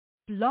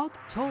Blog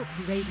Talk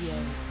Radio.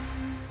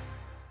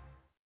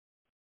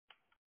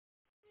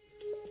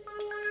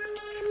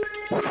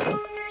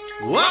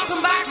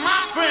 Welcome back,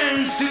 my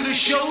friends, to the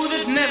show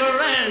that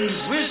never ends.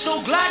 We're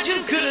so glad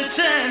you could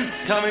attend.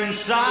 Come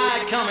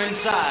inside, come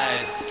inside.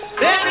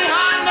 There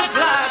behind the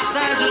glass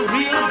stands a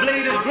real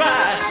blade of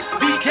grass.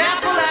 Be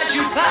careful as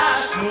you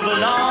pass. Move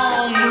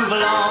along, move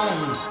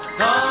along.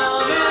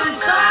 Come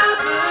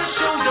inside, the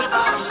show's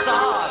about to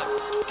start.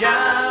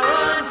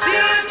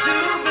 Guaranteed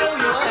to blow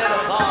your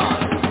head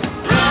apart.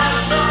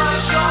 Rest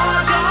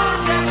assured,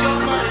 don't get your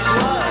money's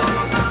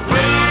worth.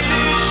 With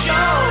this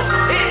show,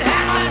 it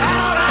hammers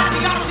hard out.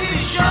 You gotta see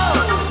the show.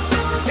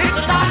 It's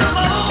a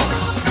dynamo.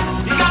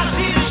 You gotta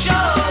see the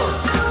show.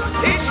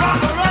 It's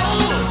rock and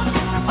roll.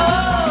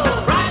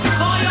 Oh, right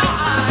before your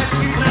eyes,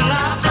 people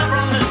laughs up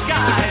from the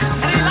sky,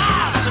 and he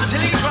laughs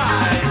until he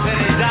cries, then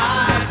he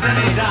dies, then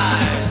he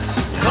dies.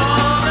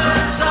 Come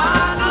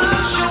inside, the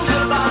show's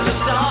about to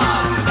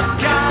start.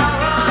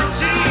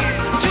 Guaranteed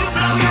to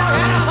blow your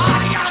head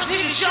apart. You gotta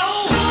see the show.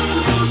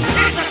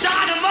 It's a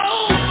dynamo.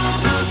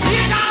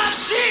 You gotta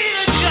see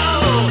the show.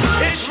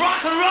 It's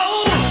rock and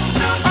roll.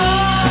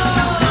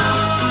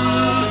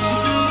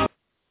 Oh.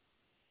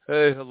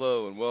 Hey,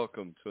 hello, and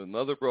welcome to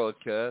another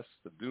broadcast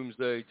of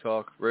Doomsday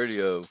Talk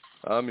Radio.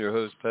 I'm your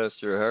host,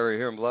 Pastor Harry,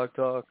 here in Blog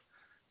Talk,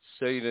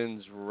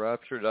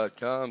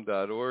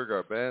 satansrapture.com.org,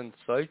 our band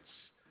sites,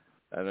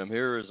 and I'm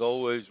here as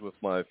always with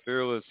my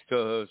fearless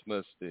co-host,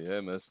 Misty.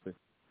 Hey, Misty.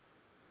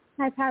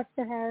 Hi,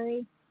 Pastor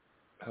Harry.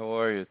 How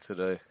are you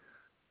today?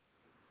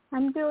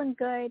 I'm doing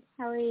good.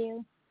 How are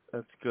you?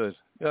 That's good.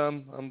 Yeah,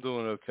 I'm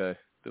doing okay.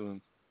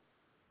 Doing.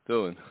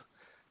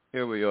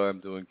 Here we are.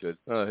 I'm doing good.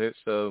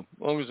 So as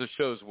long as the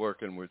show's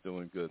working, we're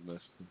doing good,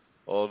 Misty.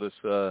 All this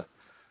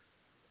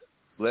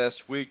last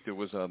week there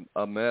was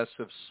a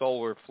massive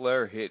solar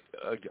flare hit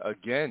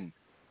again,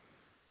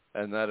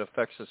 and that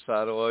affects the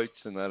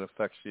satellites and that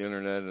affects the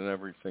internet and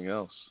everything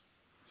else.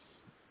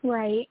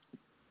 Right.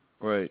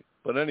 Right.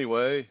 But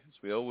anyway,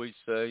 as we always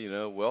say,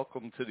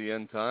 welcome to the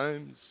end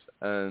times,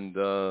 and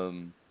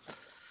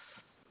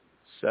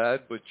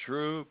sad but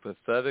true,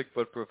 pathetic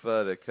but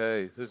prophetic.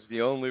 Hey, this is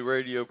the only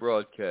radio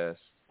broadcast,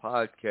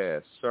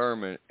 podcast,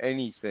 sermon,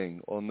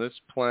 anything on this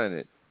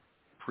planet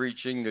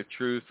preaching the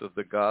truth of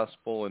the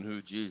gospel and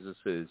who Jesus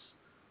is.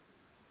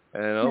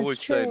 And I always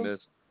say,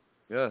 Miss,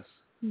 yes,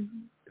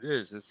 It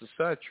is. It's the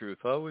sad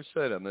truth. I always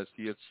say that,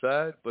 Misty. It's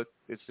sad, but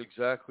it's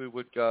exactly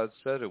what God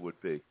said it would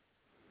be.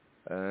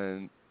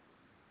 And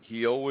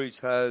he always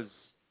has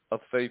a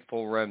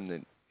faithful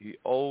remnant. He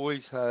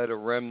always had a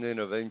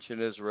remnant of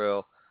ancient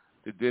Israel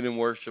that didn't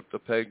worship the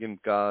pagan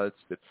gods,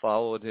 that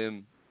followed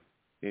him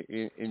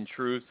in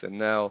truth. And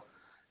now,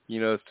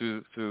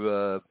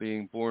 through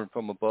being born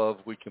from above,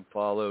 we can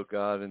follow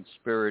God in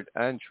spirit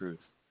and truth.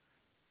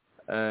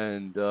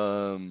 And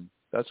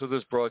that's what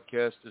this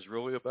broadcast is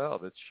really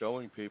about. It's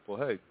showing people,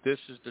 hey, this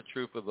is the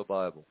truth of the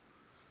Bible.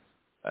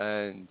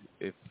 And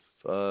if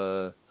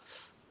to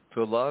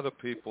a lot of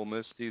people,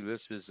 Misty,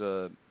 this is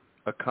a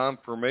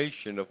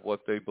confirmation of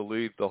what they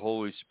believe the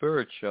Holy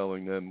Spirit's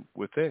showing them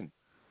within.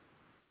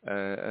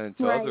 And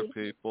to other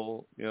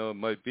people, it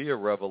might be a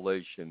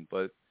revelation,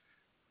 but,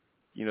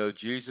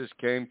 Jesus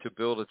came to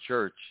build a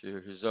church,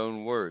 his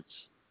own words,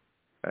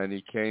 and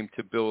he came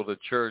to build a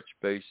church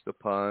based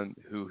upon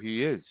who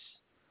he is.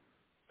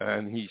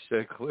 And he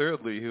said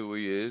clearly who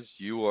he is.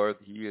 He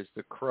is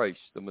the Christ,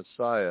 the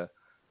Messiah,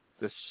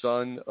 the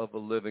Son of a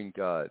living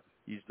God.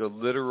 He's the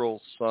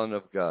literal Son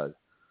of God.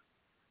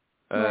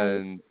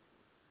 And,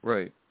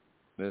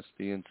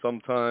 Misty, and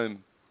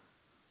sometime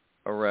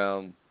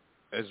around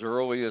as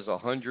early as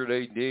 100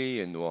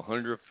 A.D. and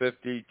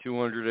 150,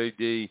 200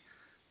 A.D.,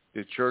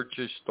 the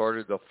churches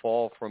started to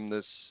fall from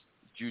this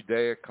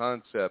Judaic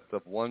concept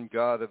of one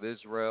God of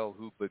Israel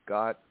who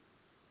begot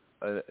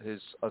a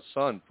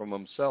son from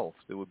himself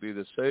that would be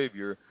the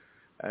Savior,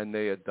 and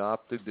they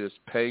adopted this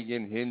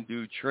pagan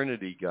Hindu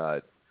Trinity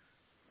God.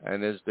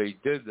 And as they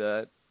did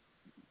that,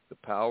 the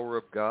power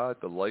of God,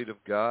 the light of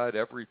God,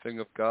 everything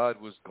of God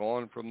was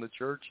gone from the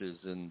churches.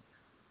 And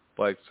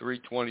by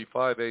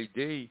 325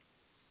 A.D.,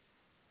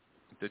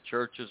 the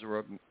churches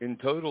were in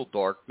total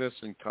darkness,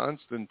 and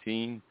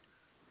Constantine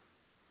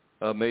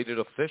made it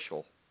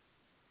official.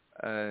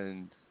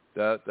 And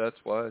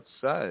that's why it's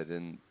sad.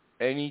 And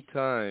any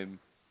time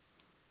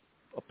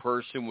a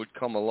person would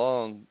come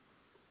along,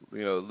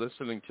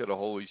 listening to the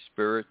Holy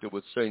Spirit, that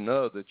would say,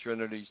 no, the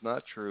Trinity's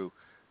not true,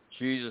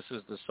 Jesus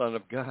is the Son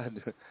of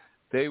God,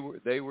 they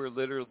were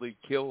literally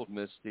killed,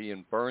 Misty,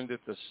 and burned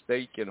at the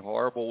stake in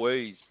horrible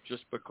ways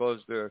just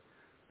because they're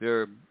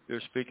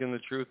speaking the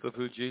truth of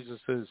who Jesus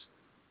is.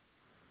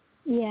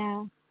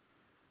 Yeah.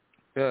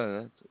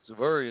 Yeah, it's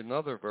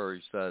another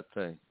very sad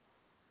thing.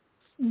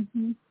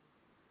 Mhm.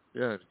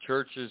 Yeah, the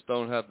churches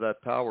don't have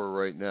that power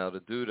right now to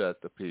do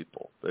that to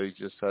people. They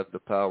just have the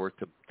power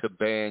to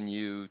ban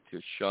you, to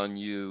shun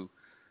you,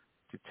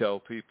 to tell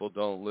people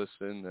don't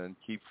listen and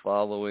keep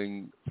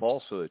following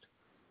falsehood.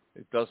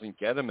 It doesn't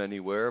get them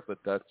anywhere,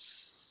 but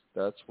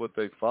that's what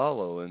they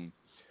follow. And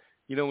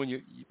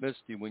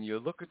Misty, when you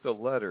look at the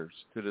letters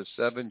to the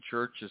 7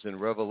 churches in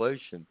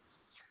Revelation,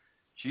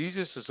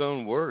 Jesus'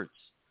 own words,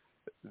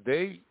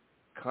 they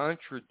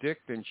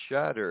contradict and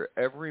shatter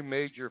every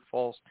major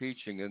false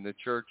teaching in the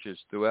churches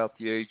throughout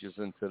the ages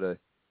and today.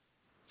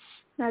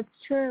 That's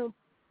true.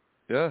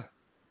 Yeah,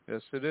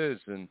 yes it is.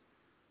 And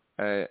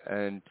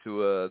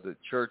to the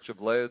Church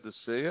of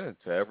Laodicea, and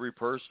to every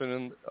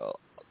person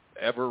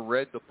ever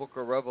read the book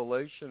of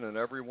Revelation, and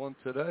everyone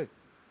today,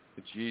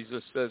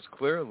 Jesus says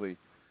clearly,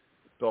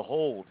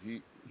 behold,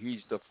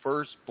 he's the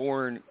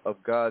firstborn of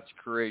God's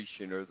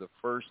creation, or the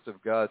first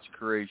of God's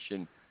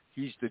creation.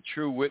 He's the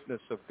true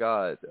witness of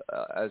God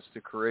as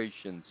to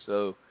creation.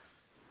 So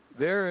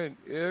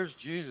there's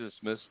Jesus,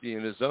 Misty,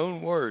 in his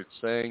own words,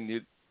 saying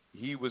that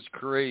he was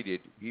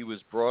created. He was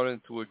brought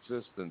into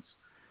existence.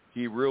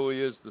 He really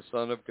is the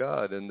Son of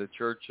God. And the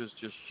churches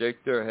just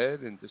shake their head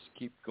and just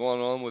keep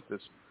going on with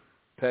this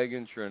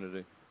pagan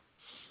trinity.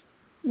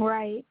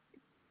 Right.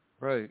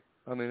 Right.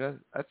 I mean,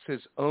 that's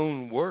his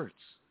own words.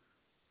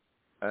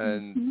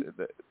 And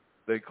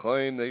they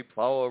claim they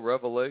follow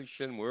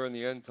Revelation. We're in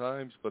the end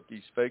times. But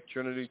these fake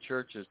Trinity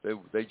churches,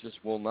 they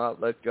just will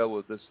not let go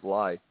of this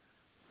lie.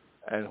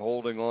 And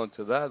holding on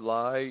to that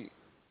lie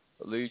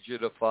leads you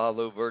to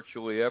follow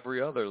virtually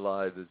every other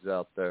lie that's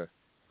out there.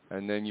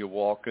 And then you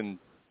walk in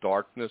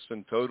darkness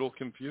and total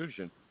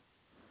confusion.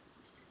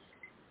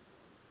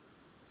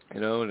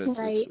 And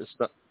it's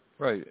not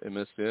right. And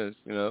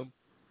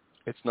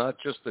it's not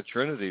just the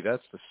Trinity.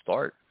 That's the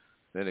start.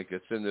 Then it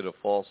gets into the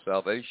false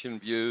salvation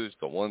views,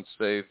 the once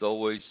saved,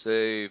 always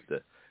saved,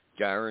 the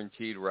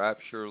guaranteed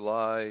rapture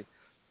lie,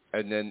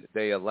 and then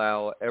they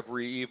allow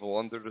every evil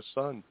under the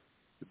sun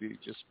to be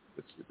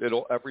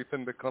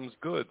everything becomes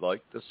good,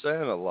 like the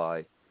Santa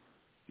lie.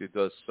 It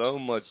does so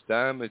much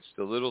damage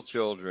to little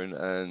children,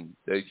 and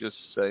they just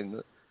say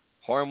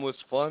harmless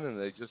fun, and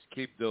they just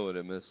keep doing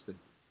it, Misty.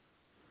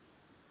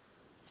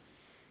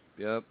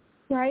 Yep.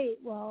 Right.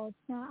 Well,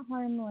 it's not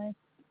harmless.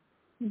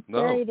 It's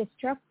very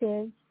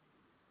destructive.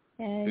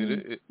 And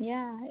it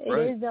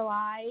is a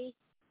lie,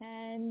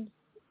 and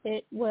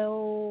it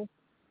will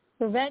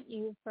prevent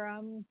you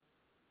from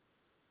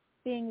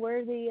being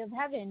worthy of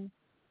heaven.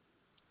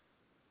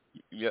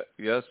 Yeah,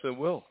 yes, it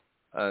will,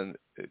 and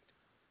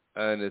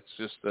it's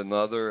just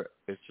another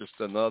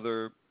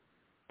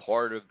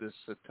part of this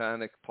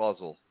satanic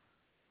puzzle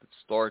that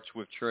starts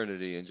with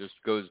Trinity and just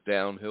goes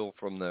downhill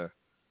from there.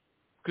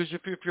 Because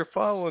if you're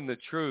following the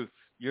truth,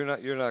 you're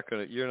not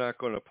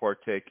going to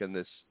partake in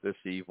this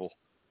evil.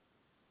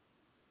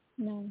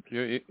 No.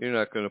 You're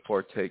not going to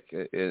partake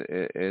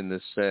in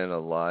this Santa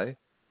lie.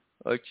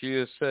 Like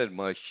Jesus said,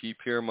 my sheep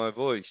hear my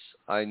voice.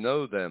 I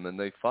know them, and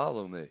they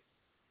follow me.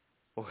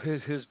 Well,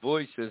 his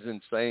voice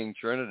isn't saying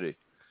Trinity.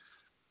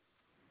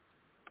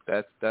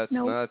 That's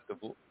not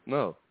the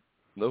no.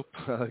 Nope.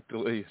 I like the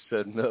way you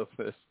said no,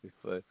 Misty.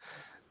 But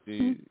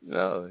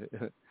no,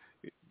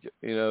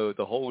 the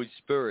Holy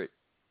Spirit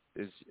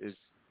is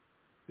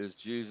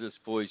Jesus'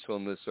 voice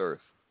on this earth.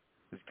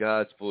 Is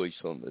God's voice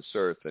on this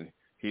earth, and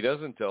he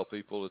doesn't tell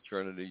people the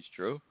Trinity's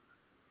true.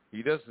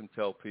 He doesn't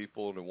tell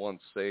people that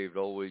once saved,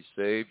 always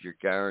saved. You're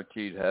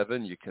guaranteed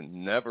heaven. You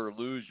can never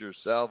lose your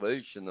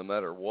salvation no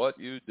matter what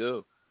you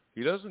do.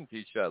 He doesn't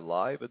teach that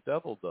lie. The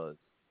devil does.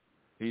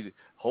 The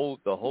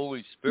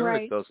Holy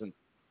Spirit doesn't.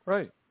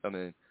 Right. I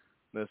mean,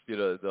 the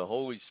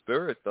Holy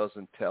Spirit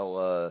doesn't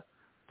tell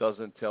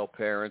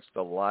parents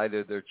to lie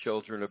to their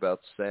children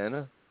about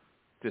Santa,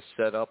 to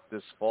set up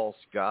this false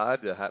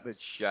God, to have it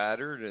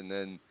shattered, and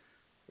then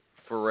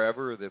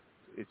forever that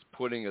it's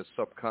putting a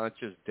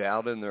subconscious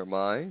doubt in their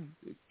mind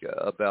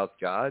about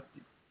God.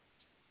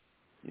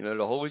 The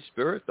Holy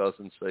Spirit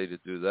doesn't say to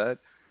do that.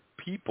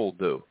 People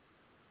do.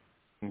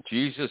 And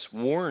Jesus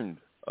warned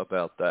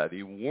about that.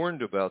 He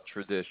warned about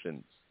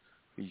traditions.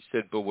 He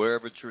said, beware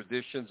of the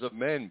traditions of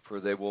men, for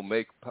they will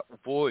make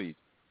void,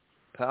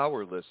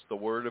 powerless, the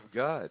word of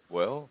God.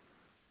 Well,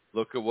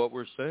 look at what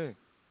we're saying.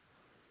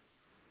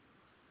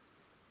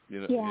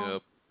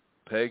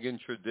 Pagan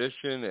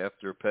tradition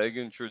after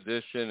pagan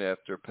tradition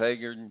after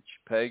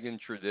pagan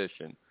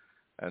tradition.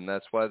 And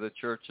that's why the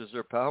churches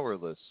are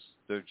powerless.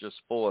 They're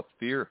just full of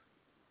fear.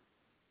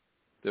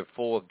 They're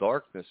full of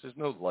darkness. There's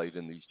no light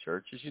in these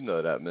churches. You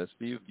know that,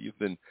 Misty.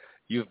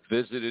 You've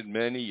visited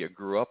many. You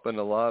grew up in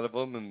a lot of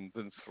them and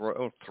been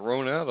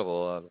thrown out of a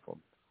lot of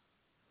them.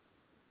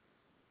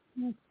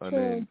 That's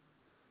true.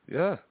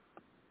 Yeah.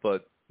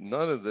 But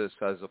none of this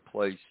has a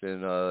place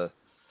in a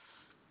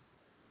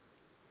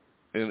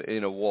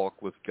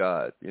walk with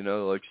God,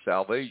 like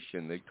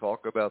salvation. They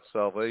talk about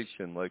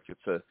salvation like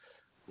it's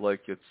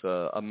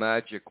a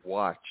magic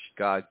watch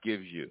God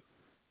gives you,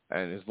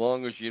 and as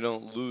long as you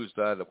don't lose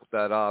that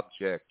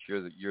object,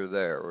 you're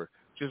there. Or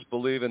just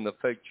believe in the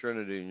fake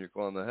Trinity and you're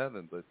going to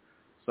heaven. But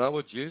it's not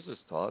what Jesus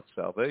taught.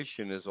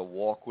 Salvation is a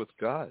walk with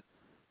God,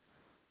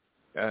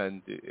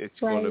 and it's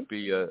going to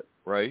be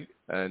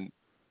and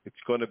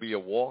it's going to be a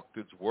walk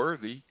that's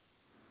worthy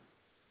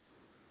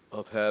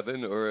of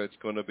heaven, or it's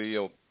going to be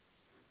a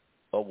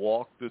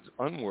walk that's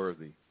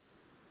unworthy.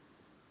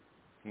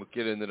 We'll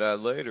get into that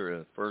later in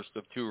the first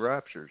of two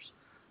raptures.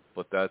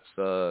 But that's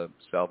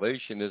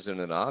salvation isn't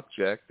an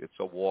object. It's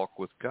a walk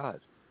with God.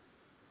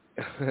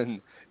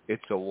 And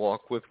it's a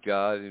walk with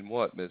God in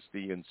what,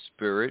 Misty? In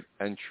spirit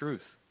and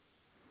truth.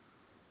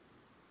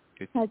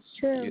 That's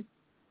true.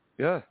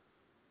 Yeah.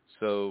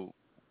 So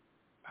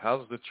how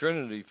does the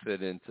Trinity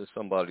fit into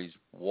somebody's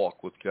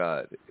walk with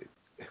God?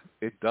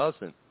 It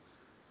doesn't.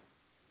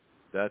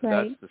 That's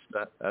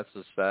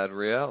the sad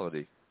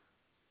reality.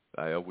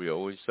 We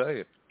always say,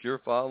 if you're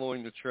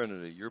following the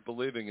Trinity, you're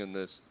believing in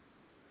this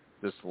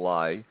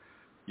lie,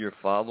 you're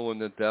following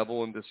the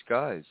devil in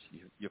disguise.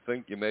 You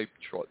think you may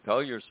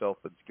tell yourself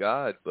it's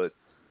God, but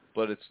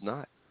it's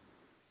not.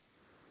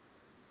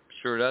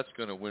 Sure, that's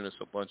going to win us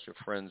a bunch of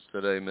friends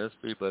today,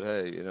 Misty, but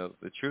hey,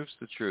 the truth's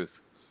the truth.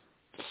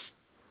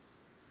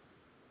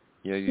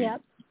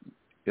 Yep.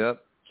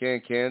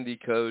 Can't candy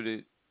coat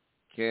it,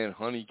 can't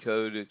honey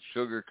coat it,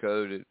 sugar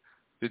coat it.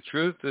 The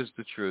truth is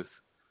the truth.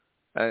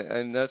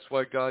 And that's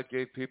why God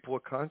gave people a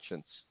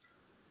conscience.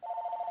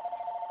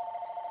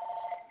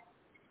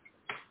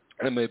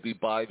 It may be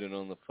Biden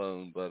on the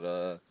phone, but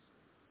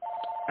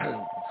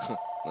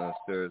no,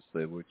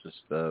 seriously, we're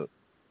just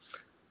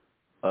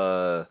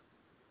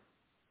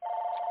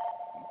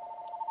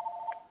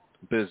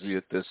busy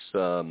at this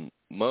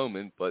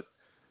moment. But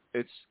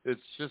it's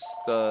just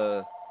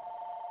that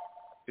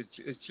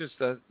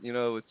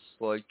it's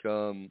like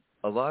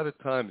a lot of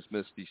times,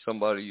 Misty,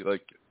 somebody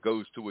like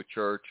goes to a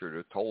church or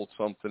they're told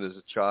something as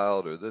a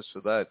child or this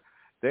or that.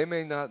 They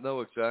may not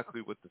know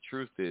exactly what the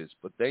truth is,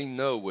 but they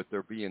know what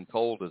they're being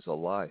told is a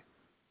lie.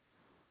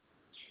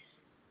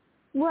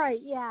 Right,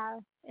 yeah.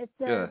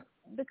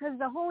 Because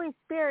the Holy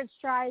Spirit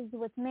strives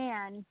with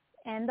man,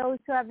 and those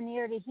who have an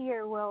ear to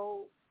hear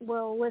will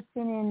listen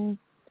and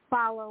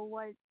follow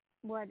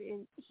what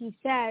he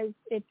says.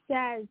 It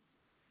says,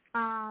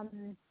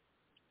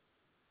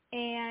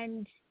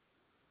 and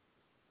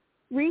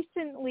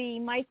recently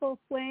Michael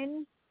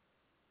Flynn,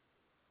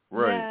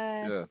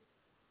 right?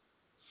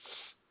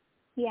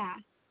 Yeah,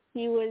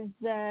 he was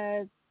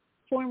the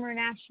former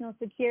national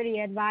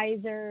security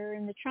advisor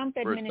in the Trump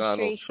administration.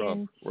 Donald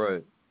Trump,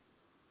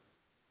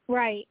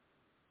 right.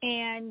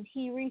 And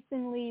he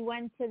recently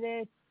went to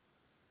this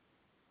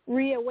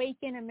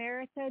Reawaken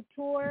America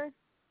tour,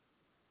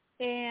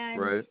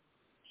 and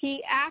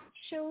he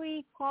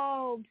actually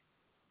called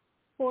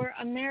for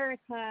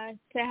America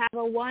to have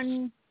a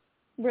one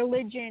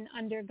religion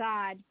under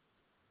God.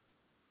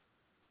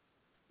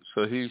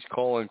 So he's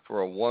calling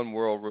for a one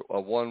world, a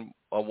one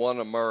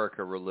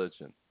America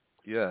religion.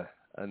 Yeah,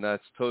 and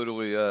that's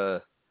totally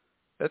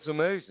that's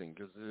amazing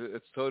because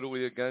it's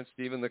totally against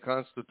even the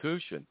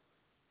Constitution.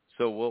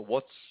 So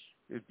what's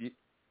the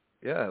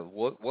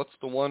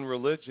one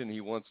religion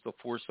he wants to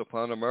force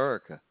upon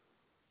America?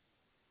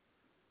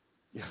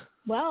 Yeah.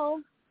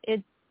 Well,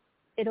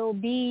 it'll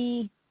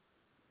be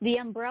the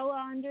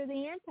umbrella under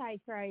the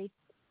Antichrist,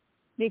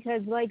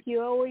 because like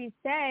you always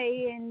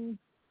say, and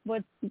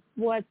what's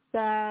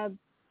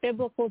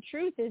biblical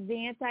truth is,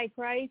 the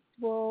Antichrist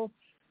will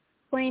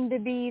claim to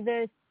be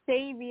the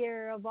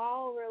savior of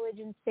all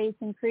religions, faiths,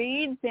 and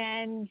creeds,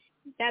 and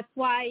that's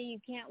why you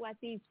can't let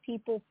these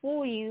people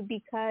fool you,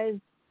 because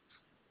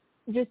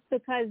just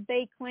because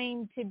they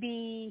claim to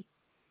be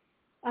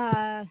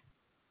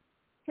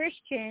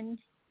Christian,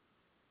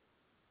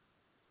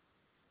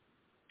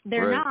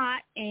 they're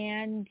not,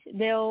 and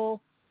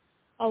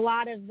a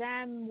lot of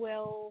them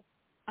will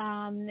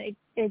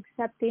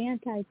accept the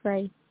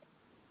Antichrist.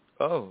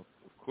 Oh,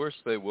 of course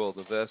they will.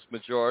 The vast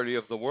majority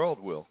of the world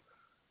will.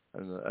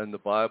 And the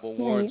Bible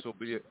warns will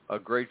be a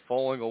great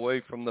falling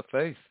away from the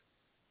faith.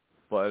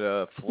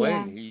 But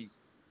Flynn,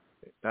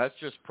 that's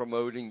just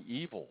promoting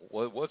evil.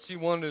 What's he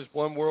want is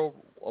one world,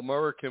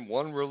 American,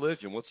 one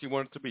religion. What's he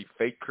want it to be?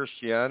 Fake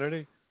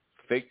Christianity?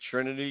 Fake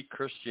Trinity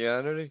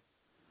Christianity?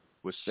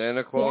 With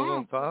Santa Claus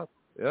on top?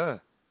 Yeah.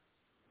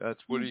 That's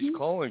what he's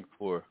calling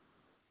for.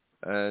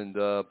 And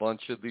a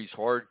bunch of these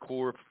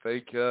hardcore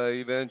fake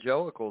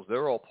evangelicals,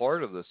 they're all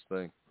part of this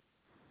thing.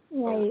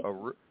 Right.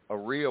 A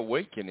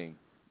reawakening.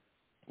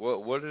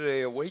 What are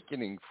they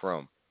awakening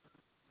from?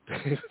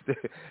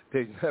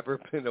 They've never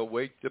been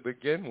awake to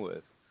begin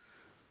with.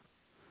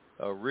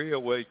 A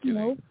reawakening.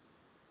 Nope.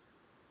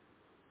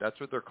 That's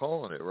what they're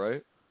calling it,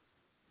 right?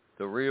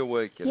 The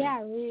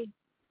reawakening.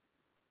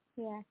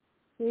 Yeah.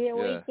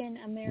 Reawaken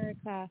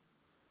America.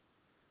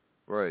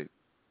 Right.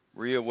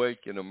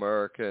 Reawaken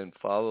America and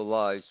follow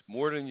lies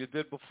more than you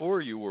did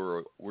before you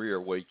were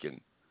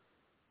reawakened.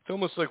 It's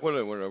almost like when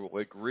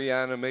I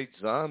reanimate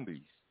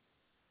zombies.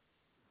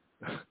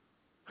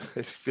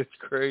 It's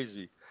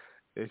crazy.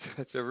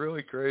 It's a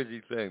really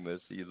crazy thing,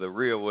 Missy, the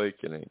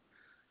reawakening.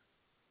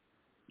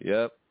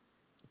 Yep.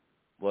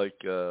 Like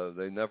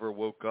they never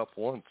woke up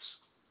once.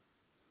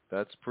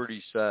 That's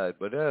pretty sad.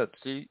 But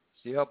see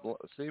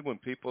when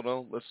people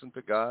don't listen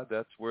to God,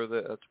 that's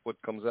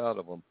what comes out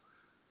of them.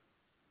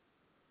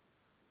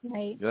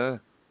 Right. Yeah.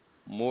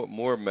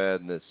 More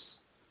madness.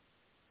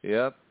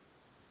 Yep.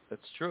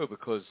 That's true,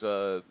 because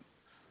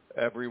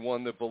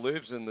everyone that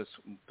believes in this,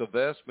 the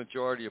vast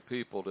majority of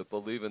people that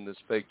believe in this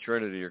fake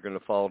Trinity are going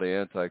to follow the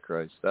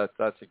Antichrist. That's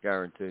a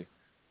guarantee.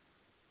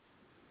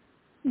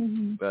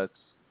 Mm-hmm.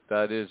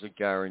 That is a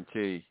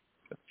guarantee.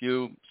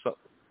 A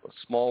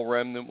small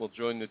remnant will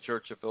join the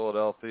Church of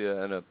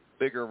Philadelphia, and a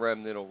bigger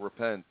remnant will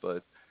repent.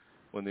 But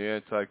when the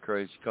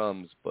Antichrist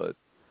comes,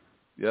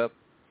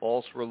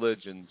 false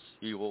religions,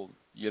 he will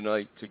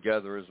unite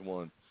together as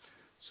one.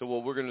 So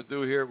what we're going to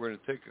do here, we're going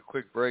to take a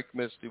quick break,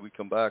 Misty. We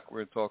come back, we're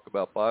going to talk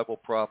about Bible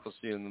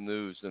prophecy in the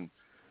news. And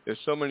there's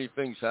so many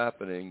things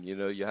happening. You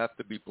know, you have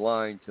to be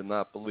blind to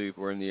not believe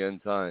we're in the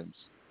end times.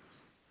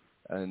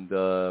 And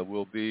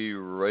we'll be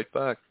right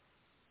back.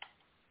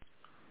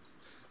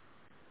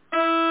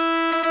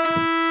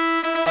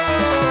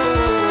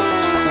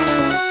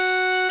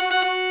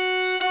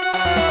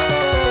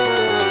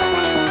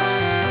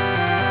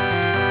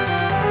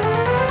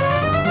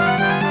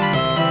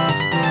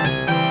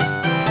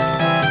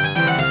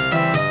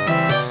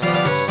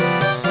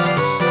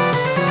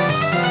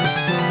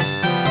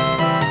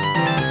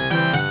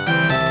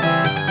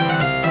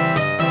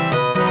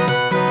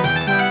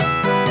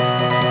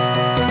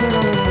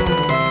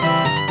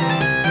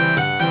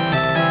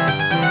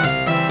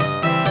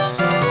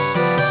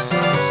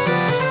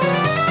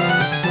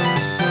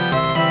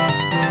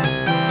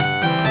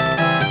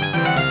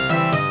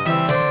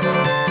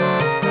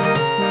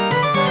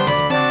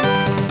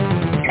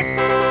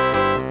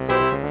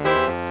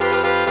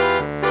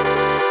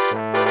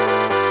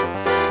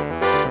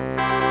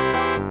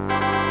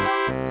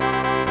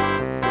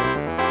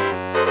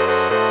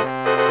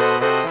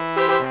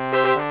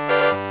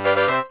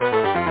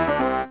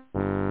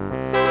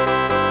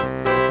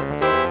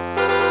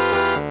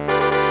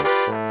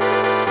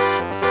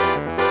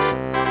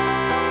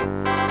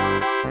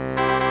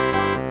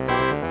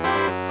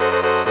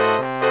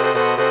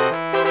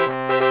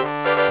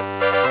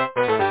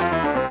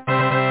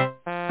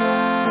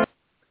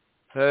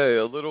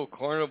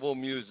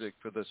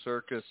 The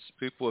circus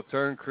people have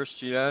turned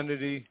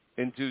Christianity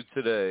into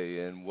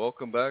today. And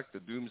welcome back to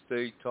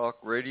Doomsday Talk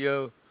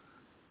Radio.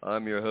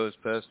 I'm your host,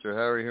 Pastor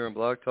Harry, here in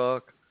Blog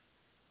Talk.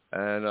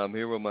 And I'm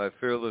here with my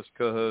fearless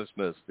co-host,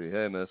 Misty.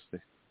 Hey,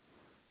 Misty.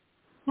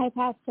 Hi,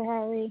 Pastor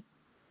Harry.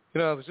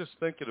 You know, I was just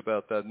thinking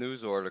about that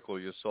news article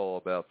you saw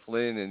about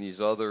Flynn and these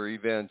other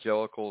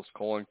evangelicals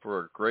calling for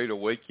a great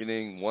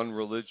awakening, one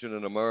religion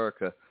in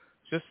America.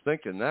 Just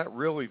thinking, that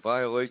really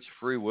violates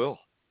free will.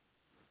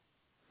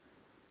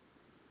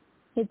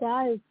 It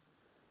does.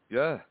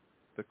 Yeah,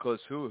 because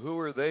who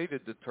are they to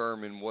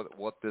determine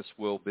what this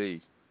will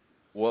be,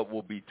 what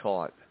will be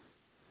taught?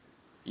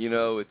 You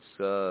know, it's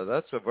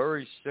that's a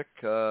very sick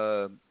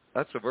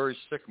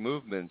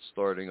movement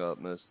starting up,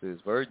 Misty.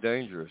 It's very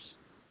dangerous.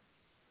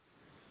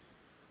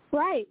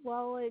 Right.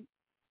 Well, it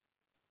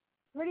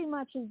pretty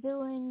much is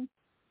doing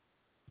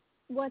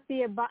what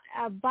the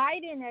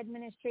Biden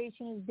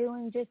administration is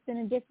doing, just in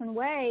a different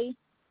way.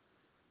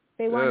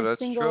 They want to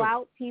single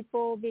out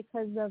people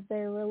because of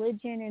their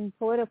religion and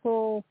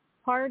political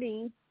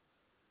party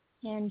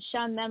and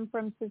shun them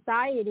from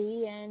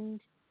society. And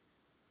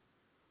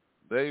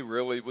they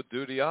really would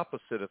do the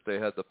opposite if they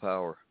had the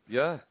power.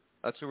 Yeah,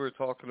 that's what we were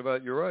talking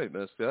about. You're right,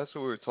 Misty. That's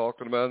what we were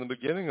talking about in the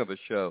beginning of the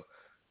show.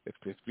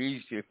 If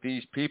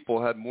these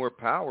people had more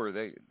power,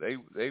 they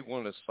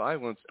want to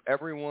silence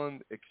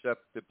everyone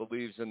except that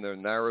believes in their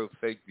narrow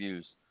fake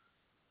views.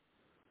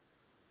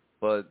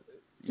 But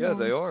yeah.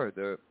 They are.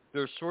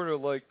 They're sort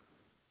of like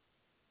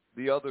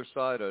the other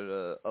side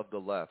of the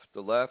left. The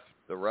left,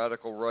 the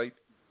radical right,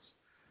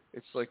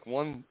 it's like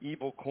one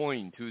evil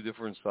coin, two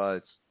different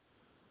sides.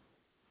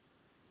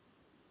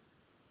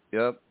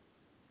 Yep.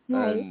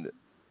 Right. And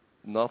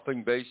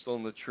nothing based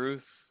on the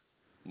truth,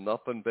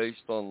 nothing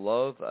based on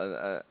love.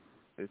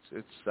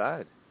 It's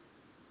sad.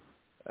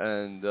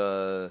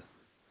 And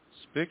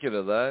speaking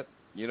of that,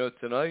 you know,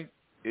 tonight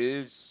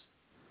is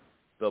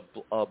the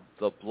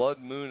blood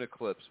moon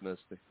eclipse,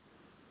 Misty.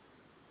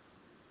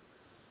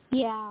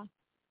 Yeah.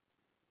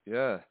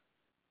 Yeah.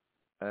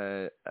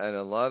 And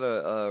a lot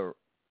of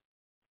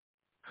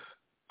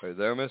are you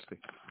there, Misty?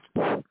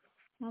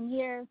 I'm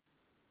here.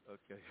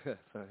 Okay.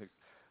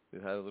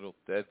 It had a little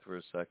dead for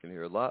a second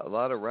here. A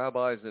lot of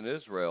rabbis in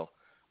Israel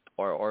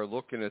are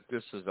looking at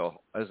this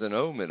as an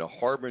omen, a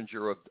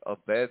harbinger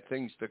of bad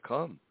things to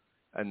come,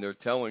 and they're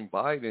telling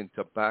Biden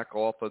to back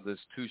off of this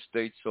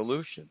two-state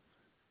solution.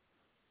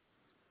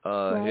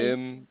 Right.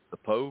 Him, the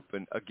Pope,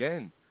 and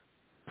again,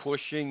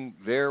 pushing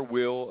their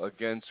will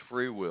against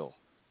free will.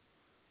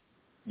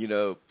 You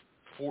know,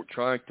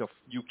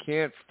 you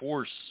can't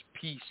force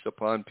peace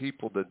upon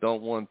people that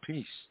don't want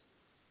peace.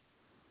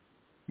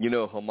 You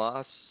know,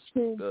 Hamas,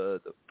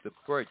 the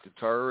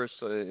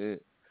terrorists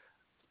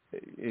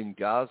in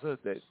Gaza,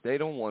 they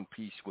don't want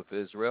peace with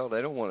Israel.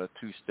 They don't want a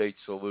two-state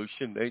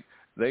solution.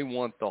 They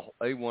want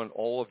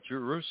all of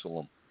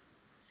Jerusalem.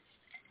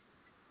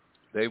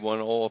 They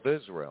want all of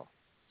Israel.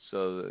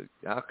 So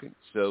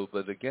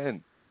but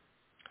again,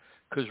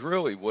 because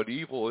really, what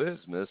evil is,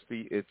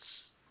 Misty, it's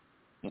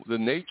the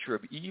nature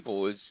of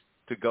evil is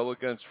to go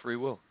against free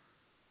will.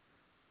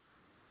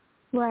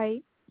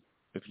 Right.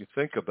 If you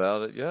think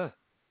about it, yeah.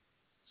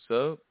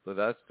 So, but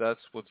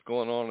that's what's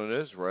going on in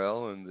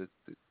Israel, and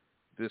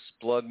this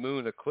blood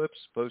moon eclipse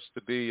is supposed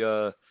to be,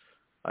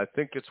 I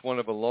think it's one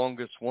of the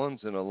longest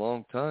ones in a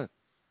long time.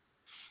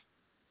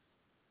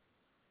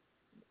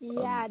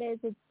 Yeah, it is.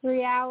 It's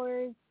 3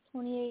 hours,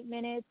 28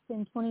 minutes,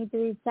 and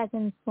 23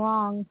 seconds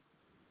long.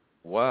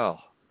 Wow.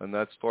 And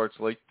that starts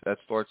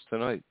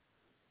tonight.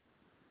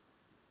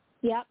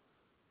 Yep.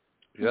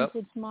 Yep.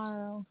 Into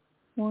tomorrow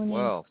morning.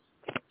 Wow.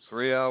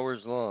 3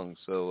 hours long.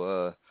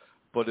 So,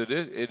 but it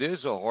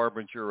is a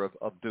harbinger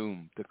of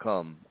doom to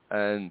come.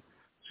 And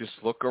just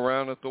look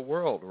around at the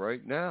world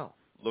right now.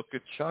 Look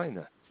at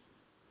China.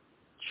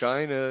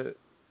 China,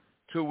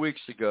 2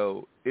 weeks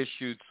ago,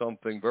 issued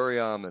something very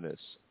ominous,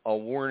 a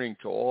warning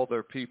to all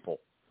their people,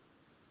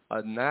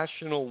 a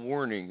national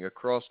warning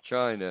across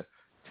China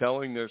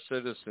telling their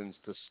citizens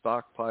to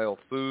stockpile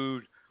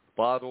food,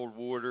 bottled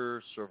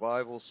water,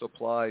 survival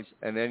supplies,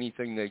 and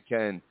anything they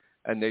can,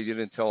 and they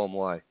didn't tell them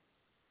why.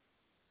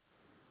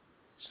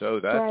 So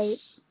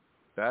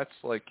that's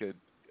like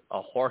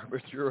a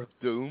harbinger of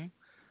doom.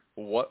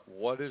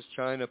 What is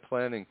China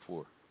planning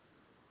for?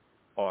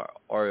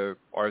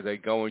 Are they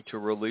going to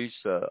release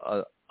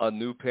a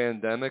new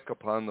pandemic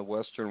upon the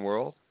Western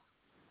world?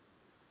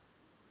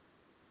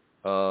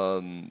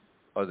 Are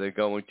they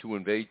going to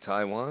invade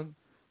Taiwan?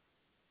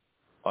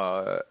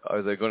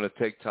 Are they going to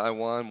take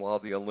Taiwan while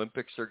the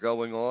Olympics are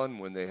going on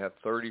when they have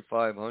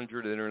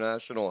 3,500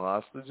 international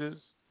hostages?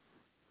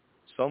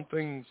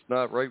 Something's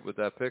not right with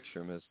that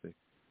picture, Misty.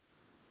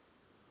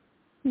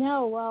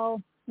 No,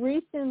 well,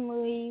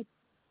 recently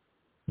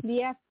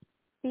the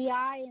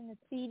FBI and the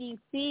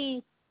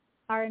CDC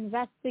are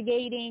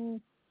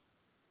investigating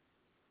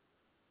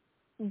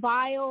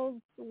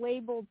vials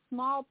labeled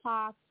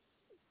smallpox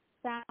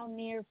found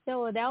near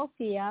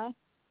Philadelphia,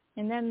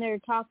 and then they're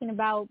talking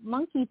about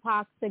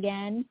monkeypox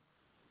again.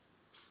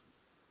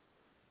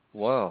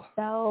 Wow.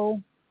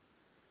 So,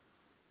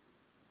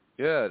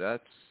 yeah,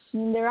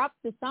 they're up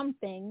to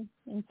something.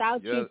 And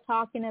Fauci's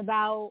talking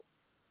about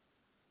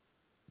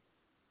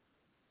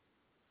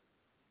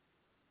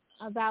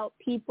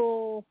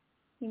people.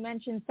 He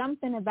mentioned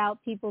something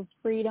about people's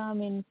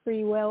freedom and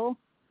free will.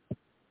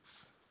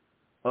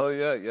 Oh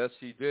yeah, yes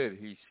he did.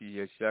 He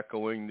is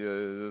echoing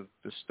the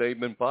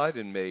statement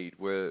Biden made,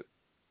 where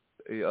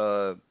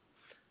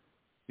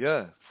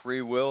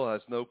free will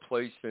has no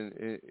place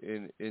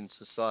in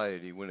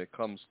society when it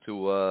comes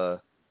to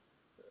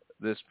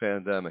this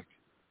pandemic.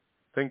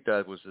 I think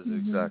that was his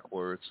exact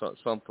words,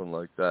 something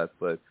like that.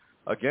 But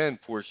again,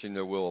 forcing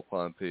their will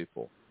upon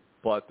people.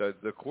 But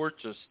the court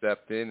just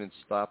stepped in and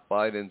stopped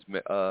Biden's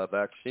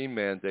vaccine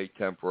mandate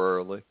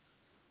temporarily.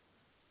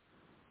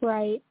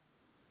 Right.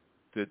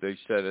 They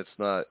said it's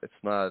not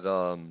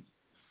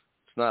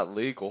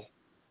legal.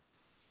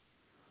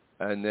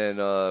 And then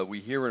we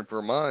hear in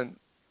Vermont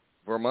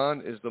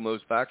is the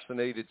most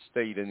vaccinated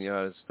state in the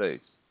United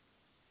States,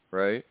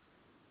 right?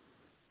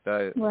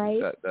 Right.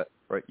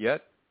 Right.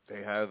 Yet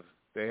they have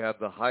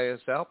the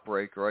highest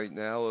outbreak right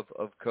now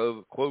of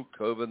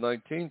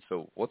COVID-19.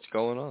 So what's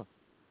going on?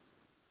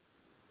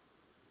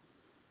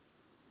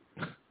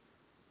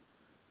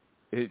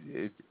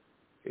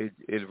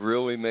 It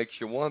really makes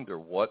you wonder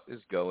what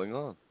is going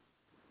on.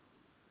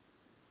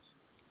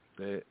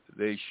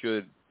 They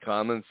should,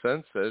 common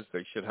sense says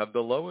they should have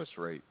the lowest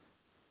rate,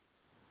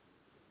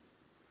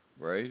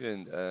 right?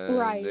 And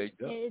right. They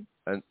don't.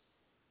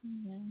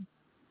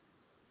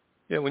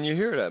 Yeah, when you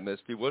hear that,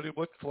 Misty,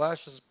 what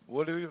flashes?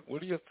 What are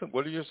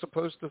you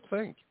supposed to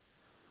think?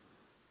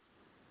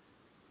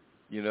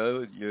 You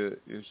know, you're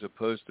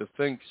supposed to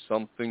think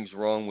something's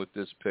wrong with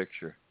this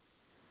picture.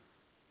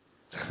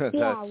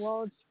 Yeah,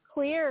 well, it's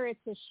clear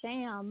it's a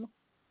sham.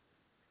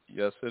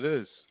 Yes, it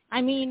is.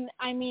 I mean,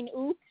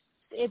 oops,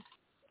 it's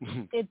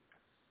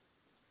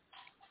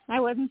I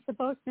wasn't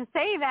supposed to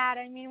say that.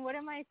 I mean, what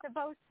am I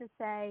supposed to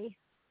say?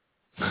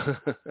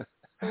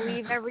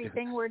 Believe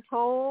everything we're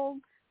told,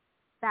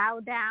 bow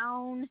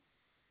down,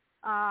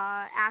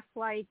 act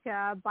like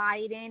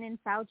Biden and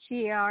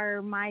Fauci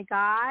are my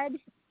God?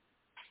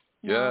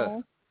 Yeah.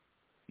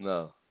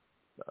 No.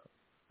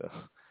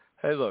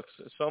 Hey, look,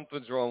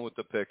 something's wrong with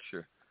the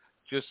picture.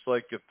 Just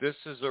like if this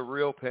is a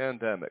real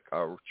pandemic,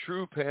 a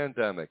true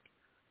pandemic,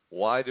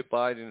 why did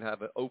Biden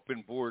have an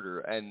open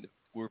border and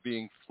we're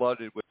being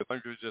flooded with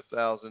hundreds of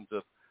thousands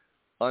of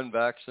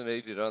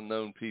unvaccinated,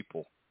 unknown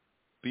people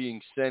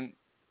being sent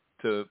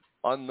to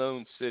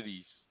unknown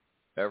cities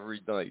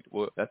every night?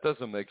 Well, that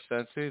doesn't make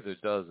sense either,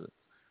 does it?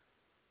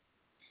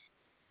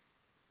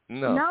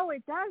 No. No,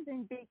 it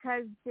doesn't,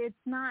 because it's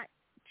not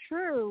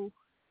true.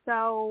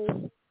 So,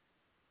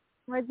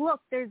 like,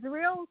 look, there's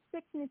real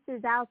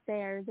sicknesses out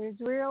there. There's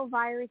real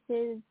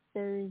viruses.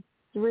 There's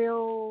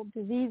real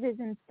diseases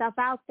and stuff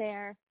out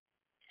there.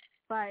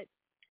 But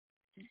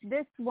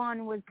this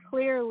one was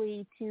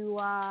clearly to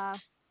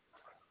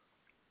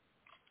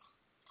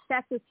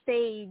set the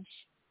stage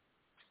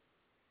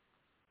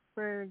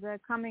for the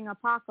coming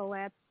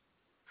apocalypse.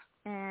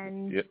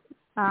 And yes,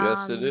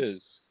 it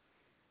is.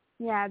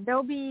 Yeah,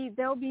 there'll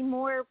be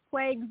more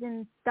plagues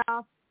and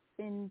stuff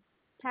and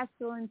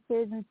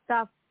pestilences and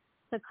stuff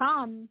to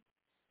come,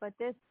 but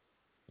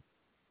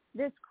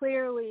this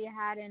clearly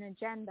had an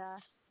agenda.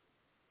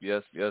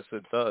 Yes,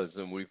 it does,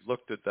 and we've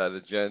looked at that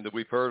agenda.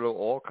 We've heard of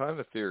all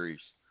kinds of theories,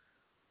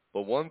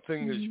 but one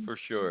thing is for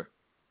sure: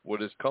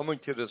 what is coming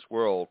to this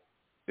world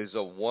is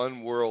a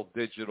one world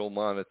digital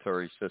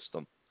monetary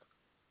system,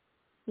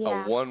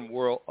 a one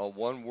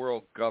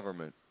world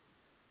government,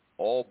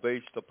 all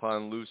based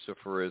upon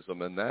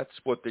Luciferism, and that's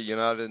what the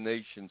United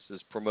Nations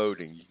is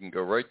promoting. You can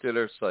go right to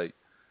their site.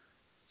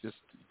 Just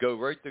go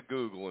right to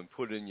Google and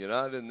put in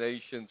United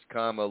Nations,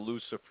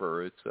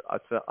 Lucifer. It's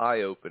an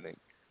eye-opening.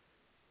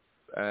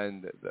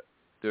 And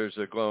there's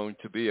going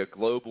to be a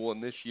global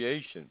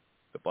initiation.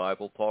 The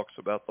Bible talks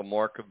about the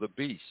mark of the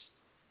beast.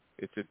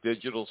 It's a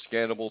digital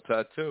scannable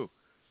tattoo.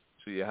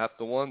 So you have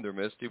to wonder,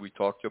 Misty, we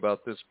talked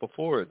about this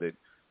before, that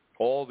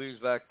all these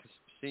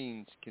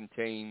vaccines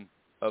contain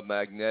a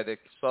magnetic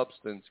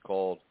substance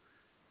called,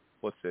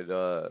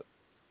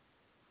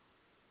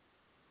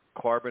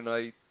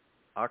 carbonite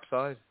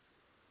oxide?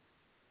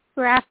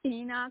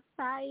 Graphene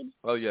oxide.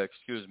 Oh, yeah,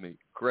 excuse me.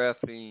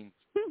 Graphene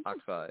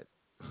oxide.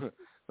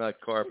 Not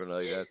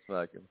carbonite, that's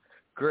not good.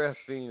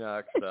 Graphene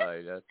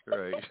oxide, that's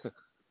right.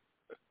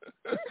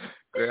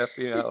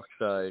 Graphene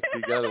oxide.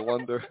 You got to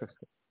wonder,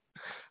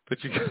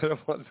 but you got to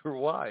wonder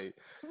why.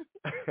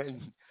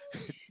 And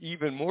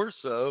even more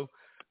so,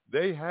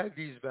 they had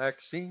these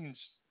vaccines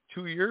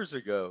 2 years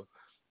ago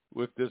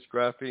with this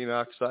graphene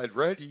oxide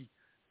ready.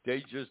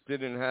 They just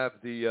didn't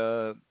have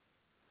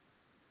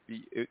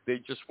they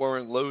just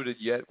weren't loaded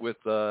yet with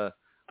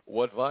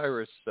what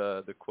virus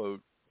the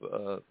quote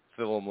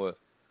fill them with.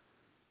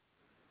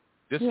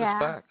 This is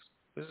facts.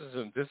 This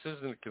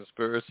isn't a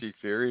conspiracy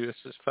theory. This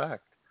is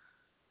fact.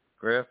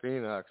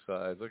 Graphene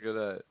oxide. Look at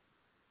that.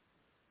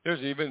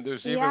 There's even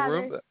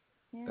room.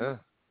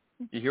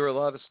 You hear a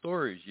lot of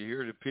stories. You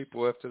hear that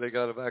people after they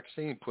got a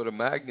vaccine put a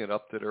magnet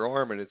up to their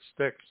arm and it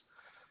sticks.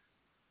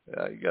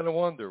 You got to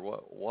wonder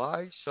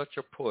why such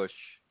a push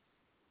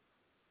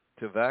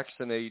to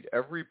vaccinate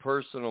every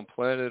person on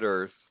planet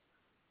Earth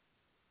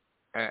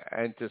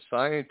and to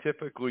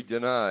scientifically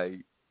deny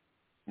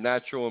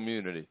natural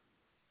immunity.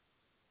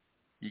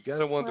 You got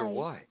to wonder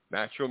why.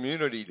 Natural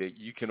immunity, that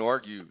you can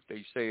argue,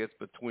 they say it's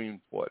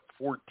between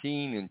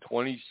 14 and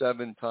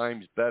 27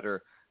 times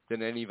better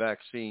than any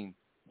vaccine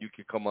you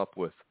could come up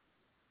with.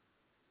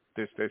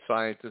 The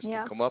scientists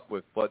can come up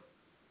with, but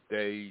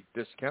they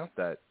discount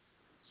that.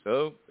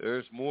 So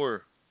there's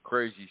more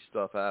crazy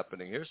stuff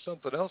happening. Here's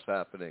something else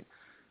happening.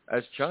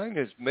 As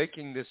China is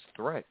making this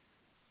threat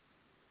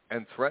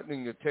and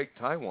threatening to take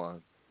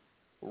Taiwan,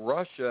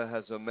 Russia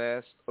has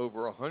amassed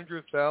over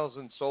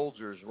 100,000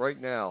 soldiers right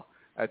now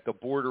at the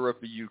border of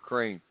the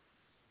Ukraine,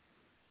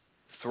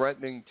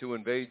 threatening to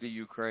invade the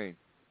Ukraine.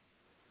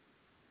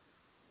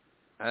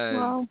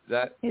 And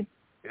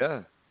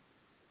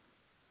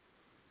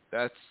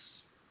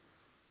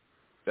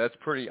that's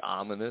pretty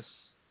ominous.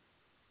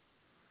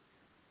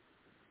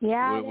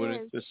 Yeah, what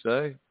it to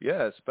say?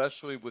 Yeah,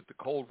 especially with the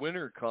cold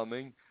winter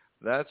coming,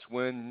 that's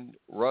when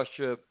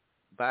Russia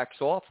backs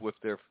off with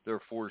their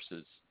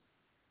forces.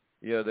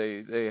 Yeah,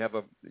 they have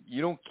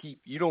you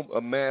don't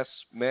amass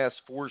mass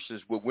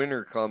forces with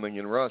winter coming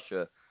in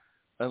Russia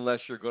unless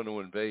you're going to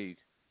invade.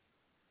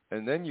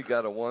 And then you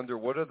got to wonder,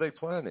 what are they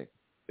planning?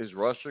 Is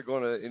Russia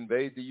going to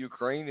invade the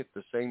Ukraine at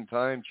the same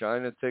time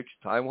China takes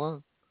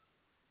Taiwan?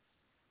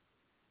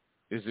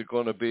 Is it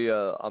going to be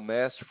a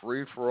mass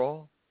free for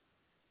all?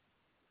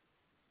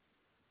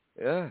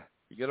 Yeah,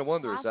 you got to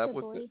wonder,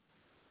 possibly. Is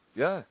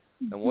that what?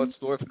 And what's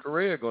North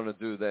Korea going to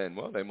do then?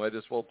 Well, they might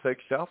as well take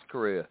South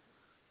Korea.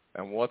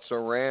 And what's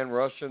Iran,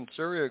 Russia, and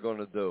Syria going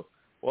to do?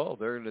 Well,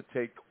 they're going to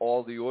take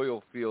all the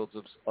oil fields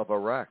of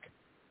Iraq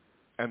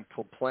and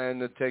plan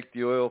to take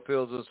the oil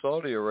fields of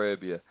Saudi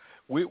Arabia.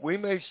 We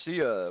may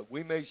see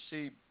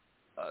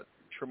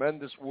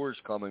tremendous wars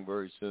coming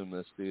very soon,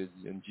 Misty.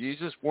 And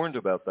Jesus warned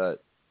about that.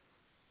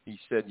 He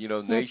said,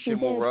 nation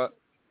will rise.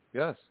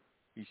 Yes.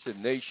 He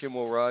said, nation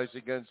will rise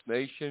against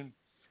nation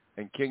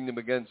and kingdom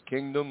against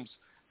kingdoms,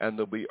 and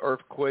there'll be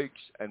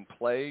earthquakes and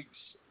plagues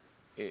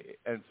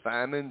and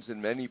famines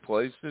in many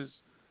places.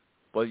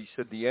 But he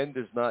said the end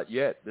is not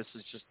yet. This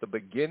is just the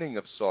beginning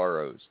of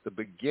sorrows, the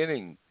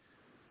beginning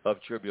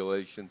of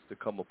tribulations to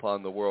come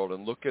upon the world.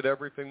 And look at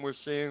everything we're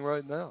seeing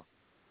right now.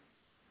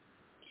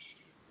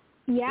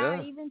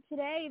 Yeah, even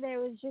today there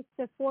was just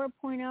a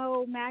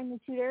 4.0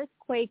 magnitude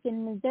earthquake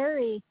in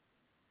Missouri.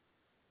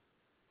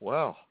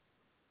 Wow.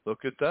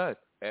 Look at that.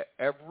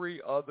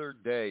 Every other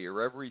day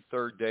or every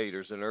third day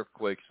there's an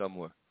earthquake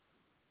somewhere.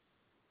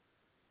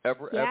 That's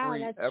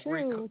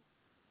true.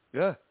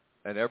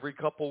 And every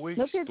couple weeks.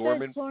 Look at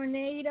the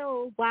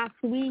tornado last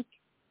week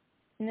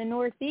in the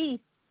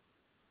Northeast.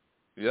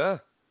 Yeah.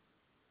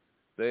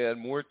 They had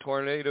more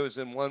tornadoes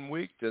in 1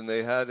 week than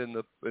they had in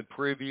the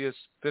previous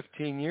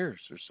 15 years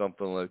or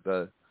something like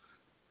that.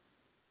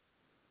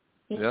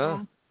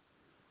 Yeah.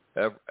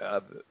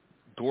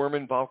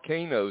 dormant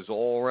volcanoes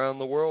all around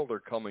the world are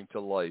coming to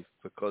life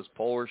because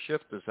polar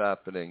shift is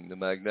happening. The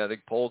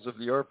magnetic poles of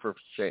the Earth are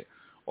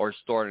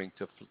starting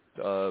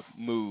to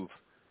move.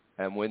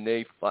 And when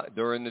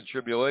during the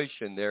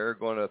tribulation, they're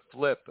going to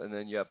flip, and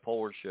then you have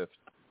polar shift.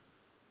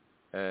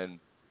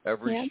 And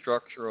every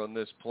structure on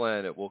this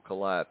planet will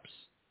collapse.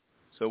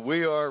 So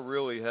we are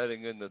really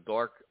heading into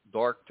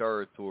dark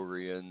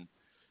territory. And,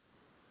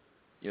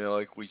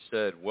 like we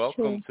said,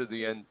 welcome to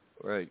the end.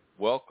 Right.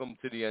 Welcome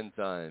to the end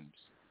times.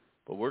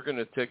 But we're going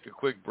to take a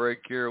quick break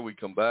here. We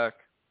come back.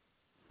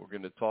 We're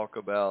going to talk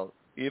about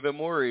even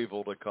more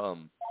evil to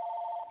come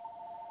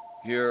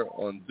here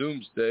on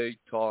Doomsday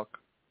Talk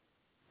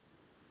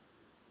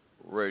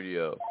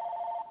Radio.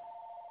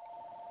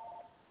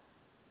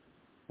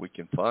 We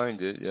can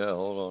find it. Yeah,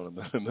 hold on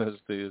a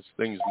minute. These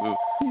things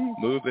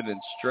moving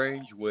in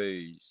strange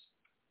ways.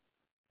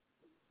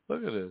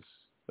 Look at this.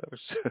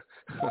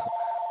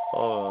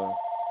 Hold on.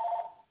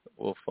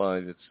 We'll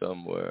find it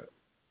somewhere.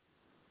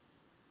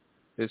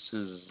 This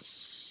is,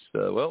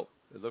 it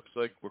looks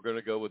like we're going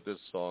to go with this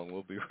song.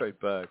 We'll be right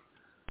back.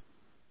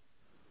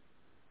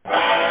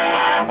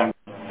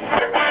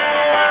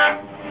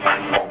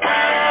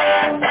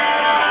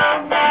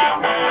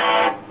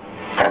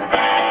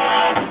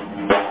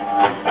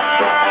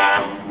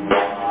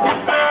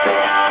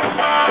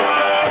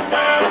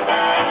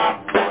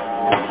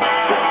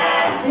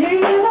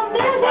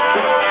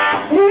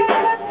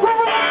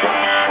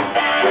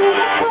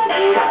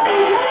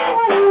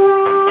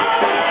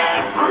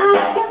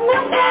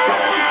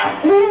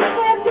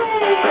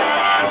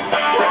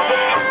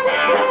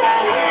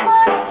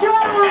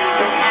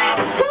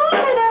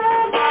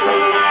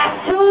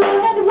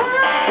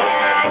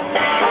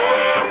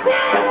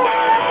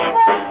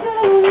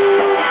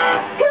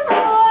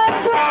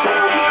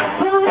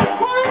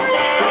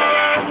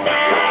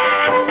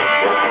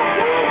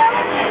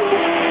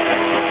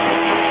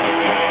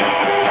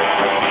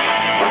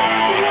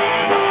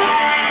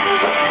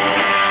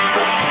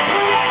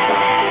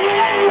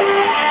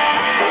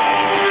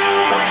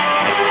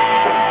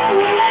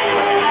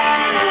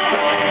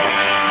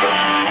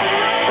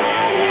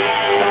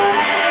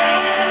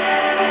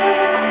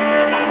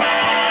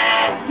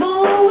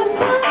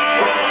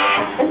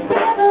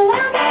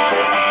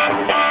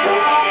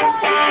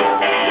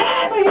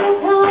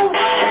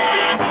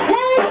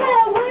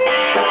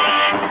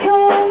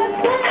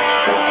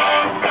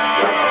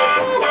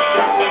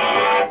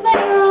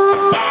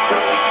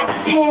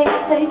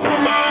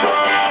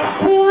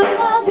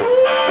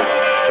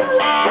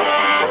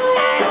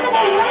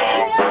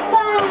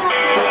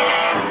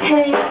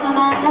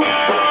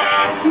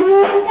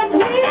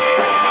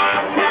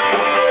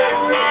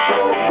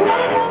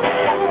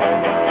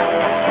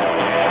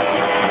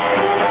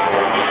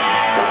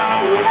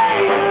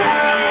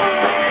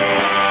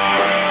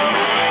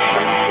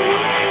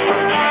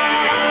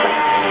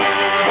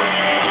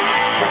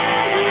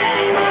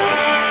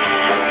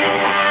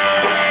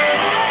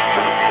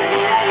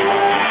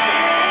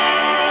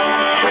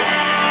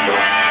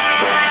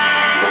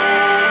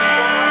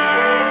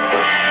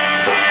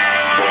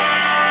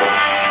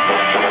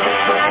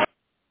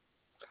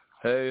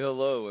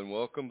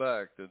 Welcome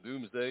back to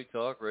Doomsday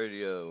Talk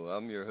Radio.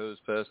 I'm your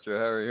host, Pastor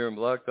Harry, here in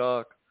Black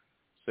Talk,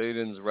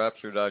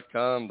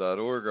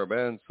 satansrapture.com.org, our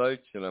band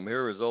sites, and I'm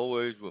here as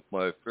always with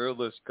my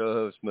fearless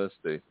co-host,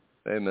 Misty.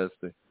 Hey,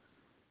 Misty.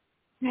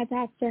 Hi,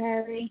 Pastor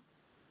Harry.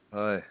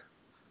 Hi.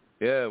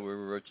 Yeah, we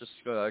were just,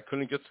 I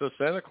couldn't get the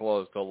Santa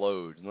Claus to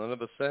load. None of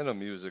the Santa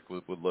music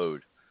would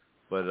load.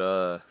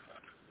 But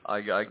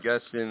I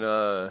guess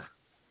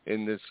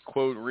in this,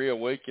 quote,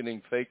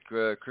 reawakening fake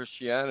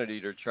Christianity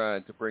they're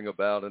trying to bring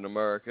about in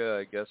America,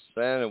 I guess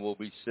Santa will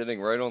be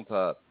sitting right on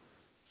top.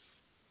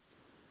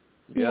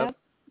 Yep.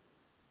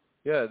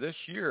 Yeah, this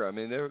year, I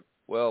mean,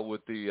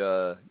 with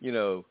the,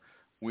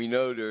 we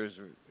know there's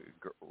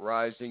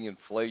rising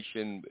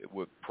inflation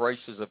with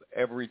prices of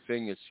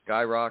everything is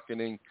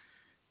skyrocketing.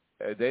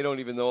 They don't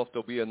even know if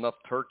there'll be enough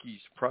turkeys.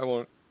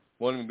 Probably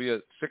won't even be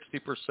at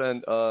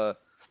 60%,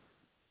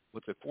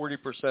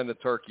 40%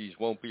 of turkeys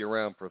won't be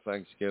around for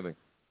Thanksgiving.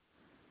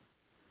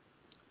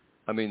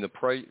 I mean, the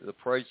price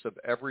of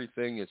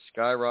everything is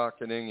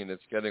skyrocketing, and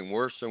it's getting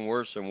worse and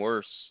worse and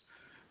worse.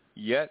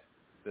 Yet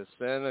the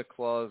Santa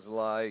Claus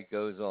lie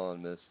goes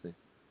on, Misty.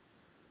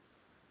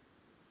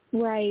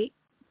 Right.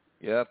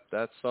 Yep,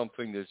 that's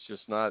something that's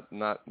just not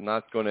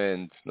going to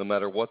end, no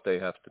matter what they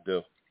have to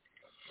do.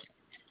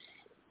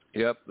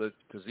 Yep,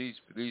 because these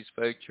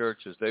fake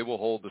churches, they will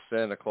hold the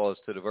Santa Claus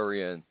to the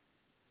very end.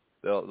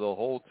 They'll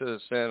hold to the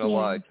Santa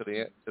lie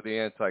to the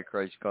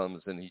Antichrist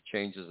comes and he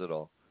changes it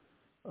all.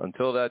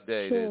 Until that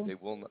day, they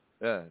will not.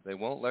 Yeah, they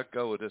won't let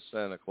go of this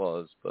Santa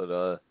Claus.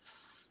 But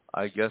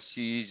I guess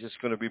he's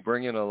just going to be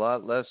bringing a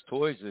lot less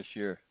toys this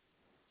year.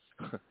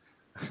 I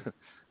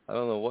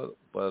don't know what,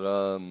 but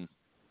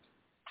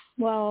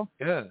well,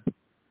 yeah,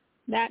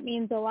 that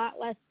means a lot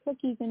less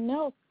cookies and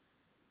milk.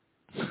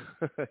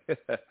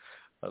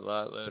 A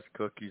lot less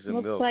cookies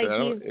and milk. Looks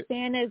like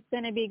Santa's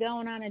going to be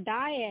going on a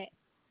diet.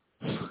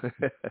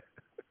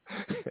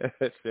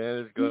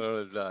 Santa's going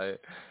on a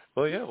diet.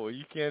 Well, yeah. Well,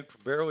 you can't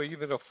barely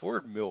even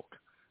afford milk.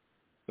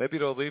 Maybe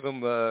they'll leave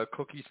them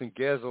cookies and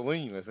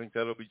gasoline. I think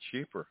that'll be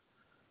cheaper.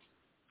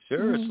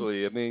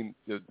 Seriously, I mean,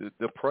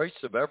 the price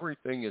of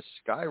everything is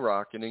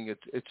skyrocketing.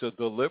 It's a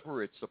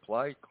deliberate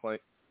supply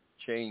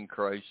chain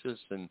crisis,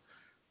 and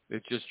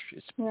it's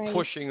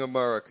pushing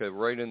America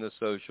right into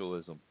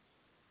socialism.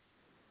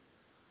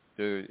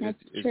 Dude, That's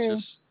it's true.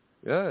 just,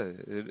 yeah,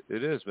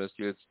 it is,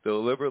 Misty. It's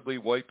deliberately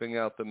wiping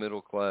out the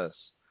middle class.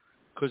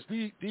 Because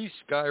these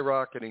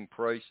skyrocketing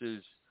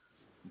prices,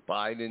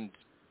 Biden's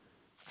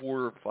 $4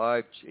 or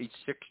 $5, $6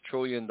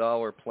 trillion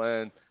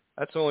plan,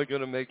 that's only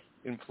going to make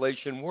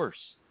inflation worse.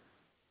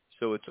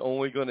 So it's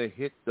only going to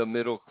hit the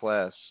middle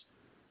class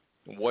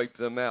and wipe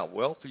them out.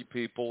 Wealthy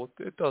people,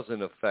 it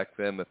doesn't affect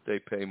them if they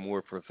pay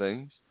more for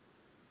things.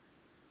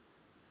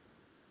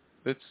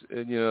 It's,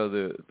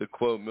 the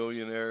quote,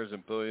 millionaires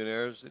and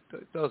billionaires,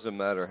 it doesn't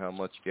matter how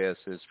much gas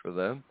is for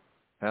them,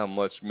 how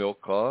much milk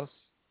costs.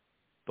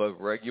 But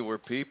regular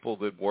people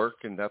that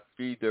work and that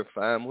feed their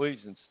families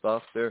and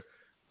stuff, they're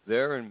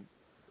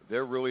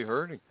really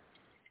hurting.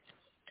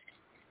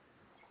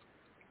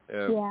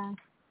 Yeah,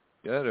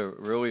 they're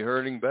really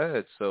hurting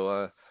bad.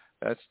 So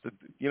that's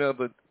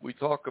but we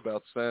talk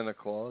about Santa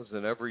Claus,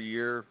 and every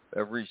year,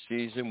 every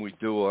season, we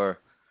do our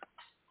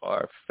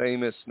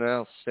famous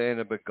now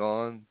Santa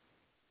Begone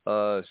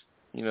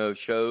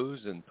shows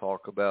and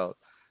talk about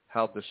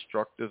how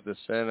destructive the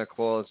Santa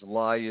Claus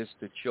lie is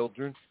to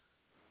children,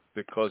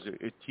 because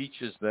it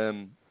teaches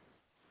them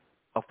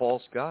a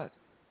false god.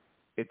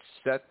 It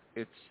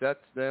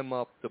sets them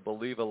up to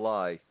believe a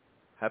lie,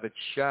 have it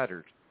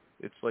shattered.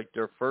 It's like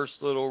their first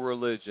little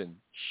religion,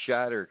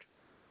 shattered,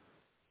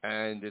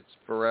 and it's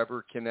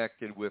forever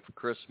connected with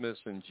Christmas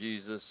and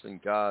Jesus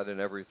and God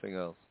and everything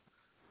else.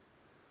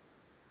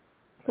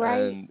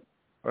 Right. And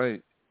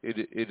right,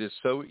 it is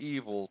so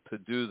evil to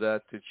do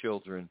that to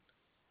children,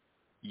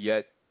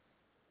 yet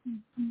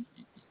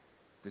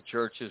the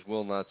churches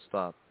will not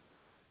stop.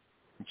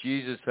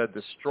 Jesus had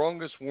the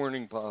strongest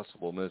warning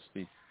possible,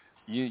 Misty.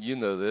 You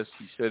know this.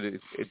 He said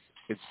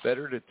it's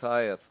better to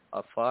tie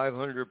a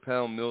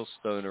 500-pound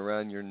millstone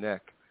around your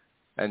neck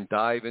and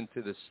dive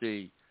into the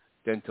sea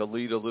than to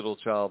lead a little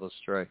child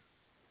astray.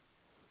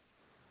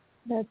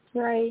 That's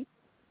right.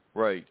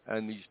 Right.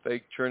 And these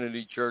fake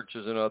Trinity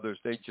churches and others,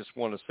 they just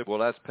want to say, well,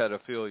 that's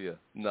pedophilia.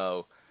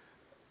 No.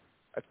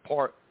 That's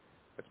part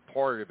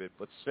of it.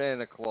 But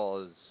Santa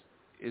Claus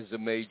is a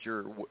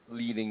major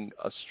leading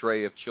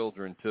astray of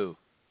children, too.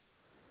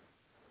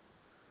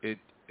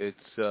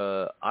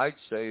 I'd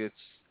say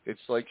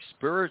it's like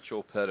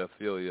spiritual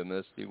pedophilia,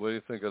 Misty. What do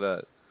you think of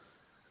that?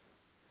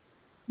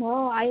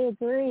 Well, I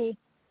agree.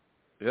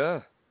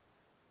 Yeah.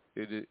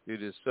 It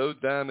is so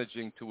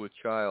damaging to a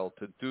child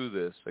to do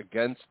this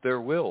against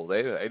their will.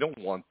 They don't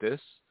want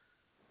this.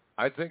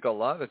 I think a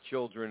lot of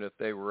children, if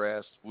they were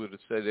asked, would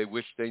say they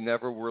wish they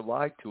never were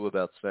lied to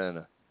about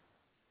Santa.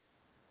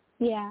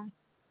 Yeah.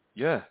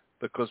 Yeah,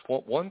 because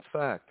one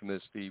fact,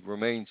 Misty,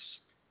 remains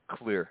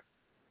clear.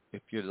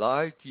 If you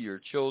lie to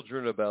your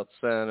children about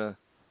Santa,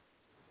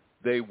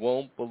 they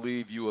won't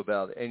believe you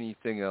about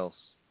anything else.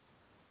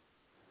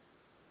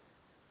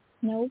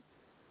 Nope.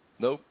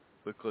 Nope,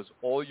 because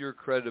all your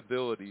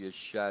credibility is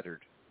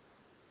shattered.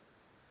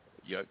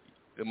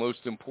 The most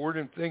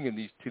important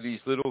thing to these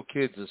little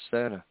kids is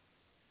Santa.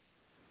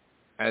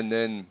 And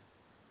then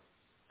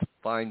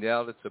find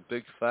out it's a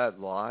big fat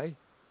lie.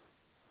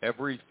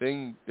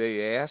 Everything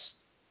they ask,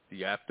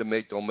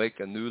 they'll make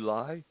a new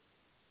lie.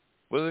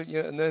 Well,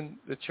 and then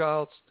the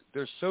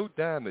they're so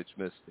damaged,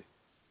 Misty.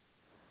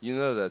 You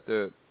know that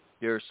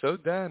they're so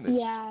damaged.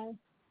 Yeah.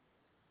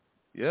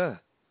 Yeah.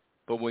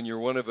 But when you're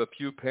one of a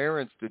few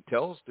parents that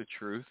tells the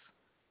truth,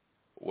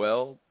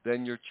 well,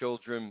 then your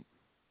children,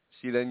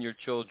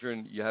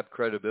 you have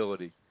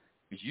credibility.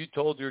 Because you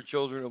told your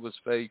children it was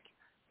fake,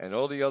 and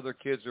all the other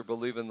kids are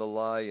believing the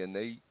lie, and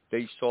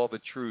they saw the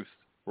truth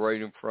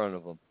right in front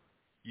of them.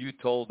 You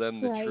told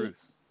them the truth.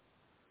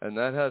 And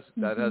that has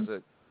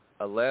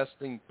a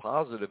lasting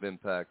positive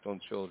impact on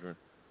children.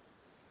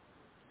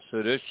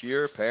 So this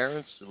year,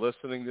 parents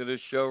listening to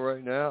this show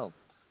right now,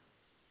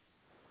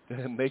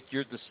 make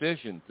your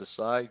decision.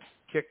 Decide,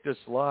 kick this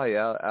lie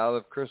out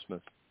of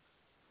Christmas,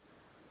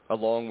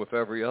 along with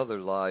every other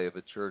lie of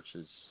the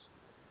churches.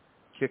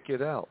 Kick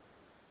it out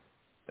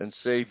and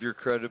save your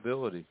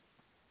credibility,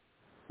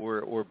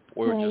 or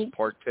just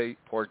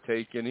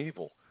partake in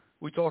evil.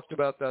 We talked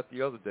about that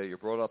the other day. You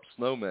brought up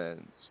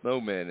snowman,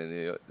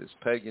 and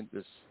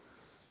this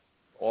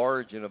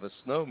origin of a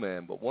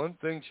snowman. But one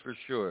thing's for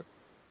sure: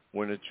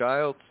 when a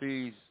child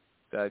sees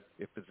that,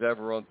 if it's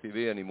ever on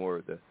TV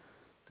anymore,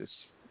 this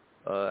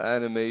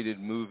animated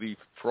movie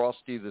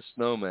Frosty the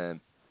Snowman,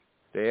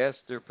 they ask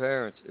their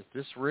parents, "Is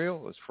this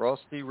real? Is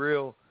Frosty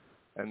real?"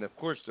 And of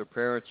course, their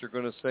parents are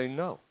going to say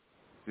no.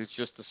 It's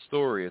just a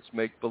story. It's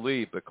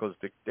make-believe, because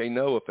they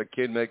know if a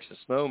kid makes a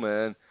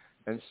snowman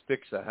and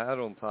sticks a hat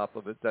on top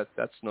of it, that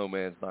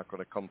snowman's not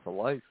going to come to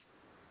life.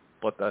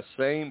 But the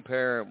same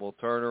parent will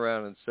turn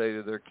around and say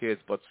to their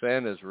kids, "But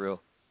Santa's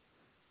real."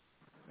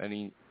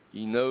 And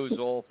He knows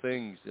all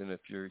things, and if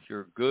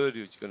you're good,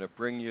 he's going to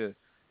bring you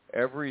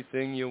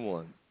everything you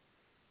want.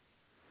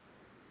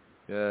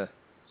 Yeah.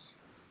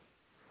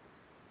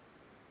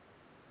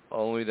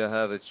 Only to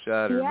have it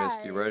shattered,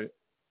 Misty, right?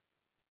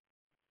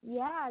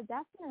 Yeah,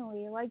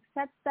 definitely. Like,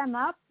 sets them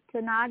up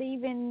to not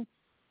even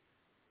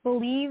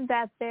believe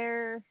that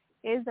there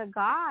is a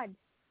God.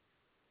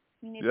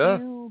 I mean, if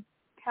you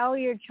tell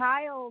your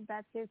child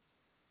that this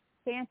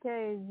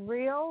Santa is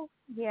real,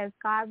 he has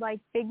godlike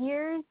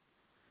figures,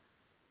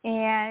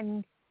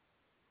 and,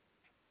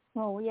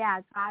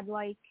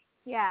 godlike,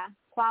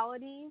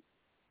 qualities.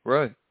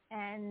 Right.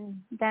 And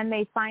then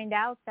they find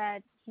out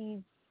that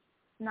he's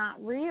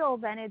not real,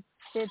 then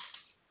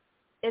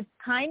it's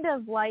kind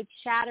of like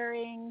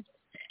shattering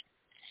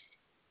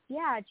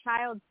a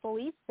child's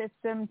belief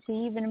system to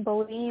even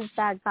believe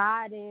that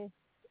God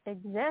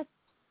exists.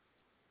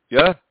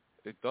 Yeah,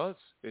 it does.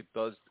 It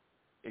does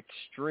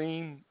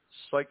extreme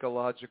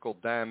psychological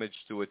damage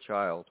to a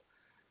child.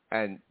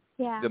 And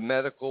the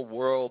medical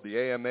world, the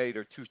AMA,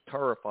 they're too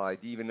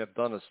terrified to even have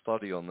done a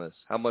study on this,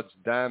 how much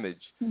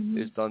damage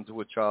is done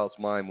to a child's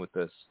mind with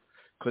this.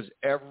 Because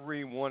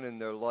everyone in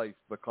their life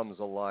becomes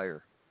a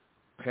liar.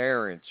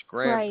 Parents,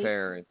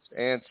 grandparents,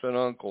 aunts and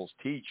uncles,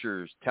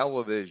 teachers,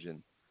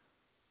 television,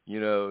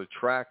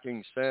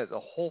 tracking,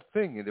 the whole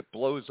thing, and it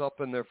blows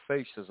up in their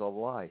face as a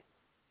lie.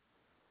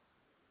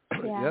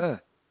 Yeah.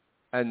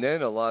 And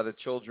then a lot of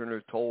children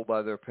are told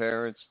by their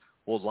parents,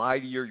 well, lie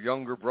to your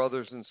younger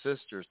brothers and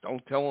sisters.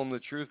 Don't tell them the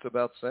truth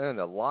about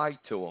Santa. Lie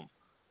to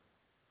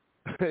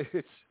them.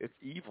 It's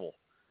evil.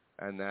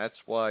 And that's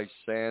why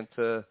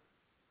Santa,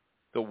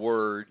 the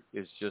word,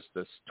 is just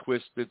a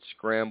twisted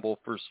scramble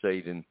for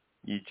Satan.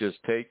 You just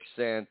take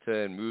Santa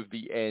and move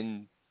the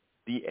end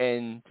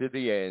to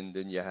the end,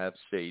 and you have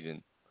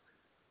Satan.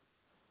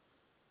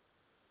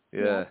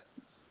 Yeah.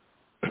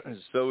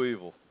 So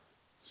evil.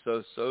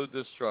 So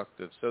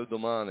destructive, so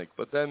demonic.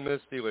 But then,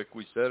 Misty, like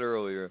we said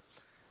earlier,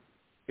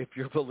 if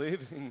you're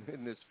believing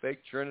in this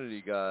fake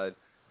Trinity God,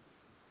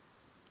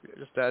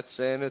 just add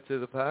Santa to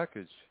the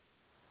package.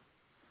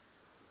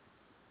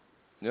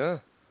 Yeah.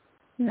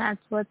 And that's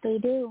what they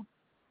do.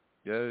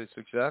 Yeah, it's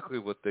exactly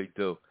what they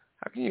do.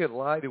 How can you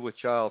lie to a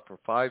child for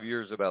 5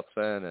 years about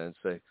Santa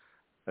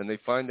and they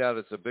find out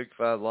it's a big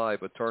fat lie,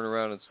 but turn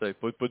around and say,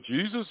 but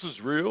Jesus is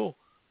real?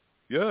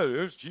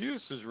 Yeah,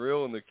 Jesus is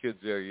real, and the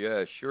kid's there.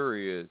 Yeah, sure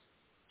he is.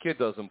 Kid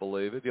doesn't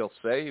believe it. He'll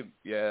say,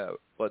 yeah,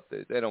 but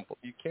they don't.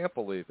 You can't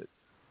believe it.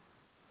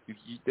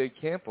 They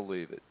can't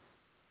believe it,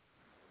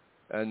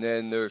 and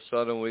then they're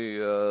suddenly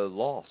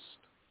lost.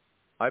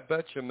 I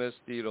bet you,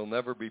 Misty, it'll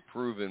never be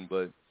proven,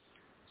 but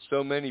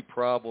so many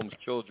problems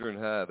children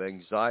have: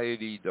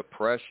 anxiety,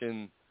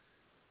 depression,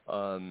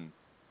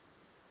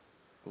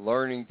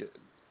 learning.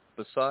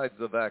 Besides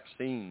the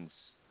vaccines,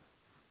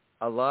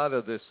 a lot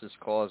of this is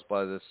caused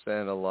by the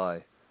Santa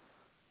lie.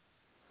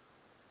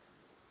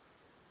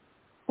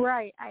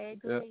 Right, I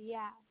agree.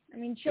 Yeah. I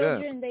mean,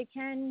 children they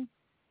can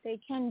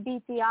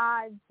beat the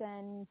odds,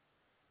 and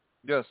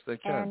yes, they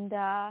can.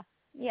 And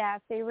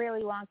if they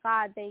really want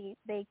God, they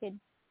could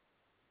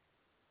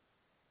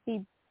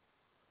be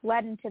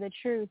led into the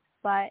truth.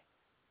 But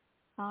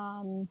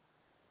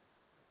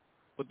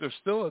there's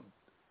still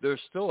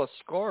a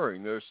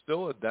scarring. There's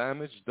still a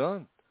damage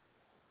done.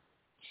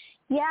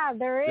 Yeah,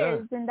 there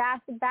is, and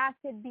that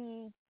could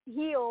be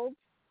healed.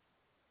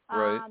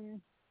 Right.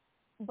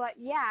 But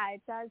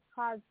it does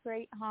cause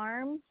great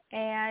harm.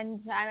 And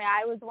I mean,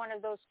 I was one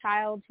of those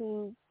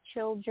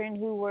children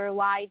who were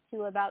lied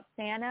to about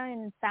Santa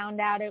and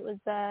found out it was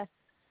a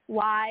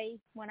lie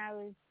when I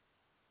was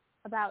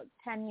about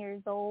 10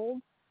 years old.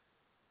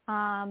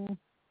 Not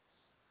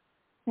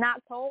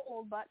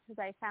told, but because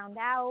I found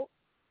out.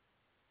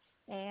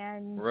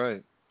 And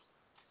right.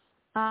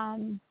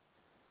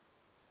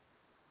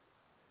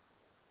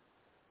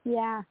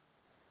 Yeah.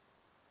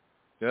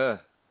 Yeah,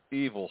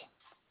 evil.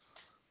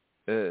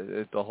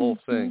 The whole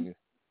thing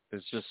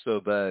is just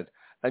so bad.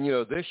 And,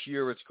 this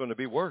year it's going to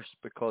be worse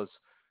because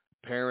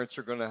parents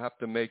are going to have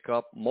to make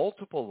up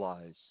multiple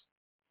lies.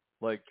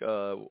 Like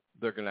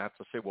they're going to have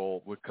to say,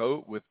 well,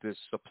 with this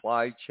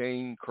supply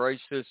chain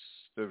crisis,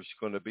 there's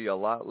going to be a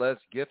lot less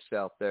gifts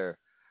out there.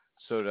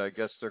 So I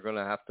guess they're going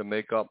to have to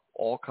make up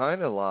all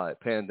kind of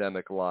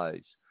pandemic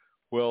lies.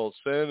 Well,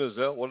 Santa's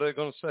elves, what are they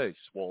going to say?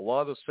 Well, a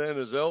lot of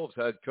Santa's elves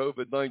had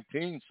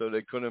COVID-19, so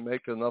they couldn't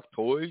make enough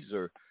toys,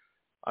 or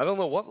I don't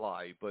know what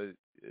lie, but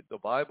the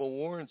Bible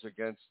warns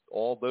against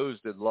all those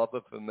that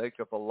loveth and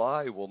maketh a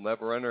lie will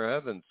never enter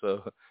heaven.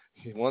 So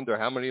you wonder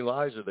how many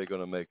lies are they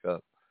going to make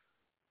up?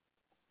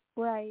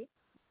 Right.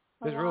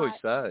 It's really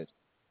sad.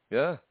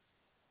 Yeah.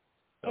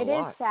 It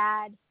is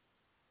sad.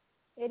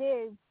 It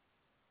is.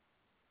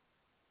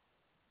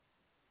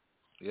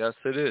 Yes,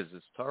 it is.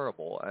 It's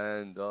terrible.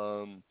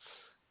 And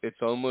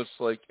it's almost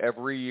like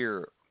every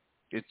year.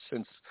 It's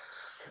since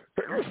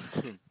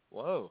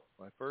whoa,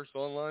 my first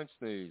online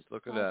sneeze.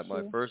 Look at that.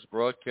 My first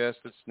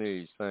broadcasted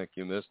sneeze. Thank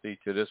you, Misty,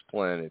 to this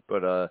planet.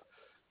 But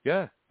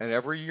and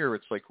every year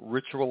it's like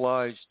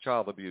ritualized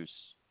child abuse.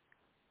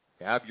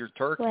 You have your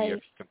turkey if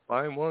you can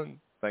find one.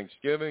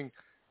 Thanksgiving,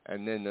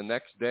 and then the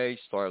next day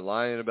start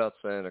lying about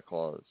Santa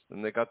Claus.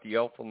 And they got the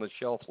elf on the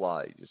shelf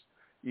lie.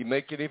 You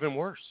make it even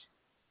worse.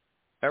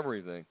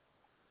 Everything.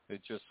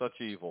 It's just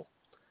such evil.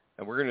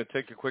 And we're going to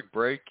take a quick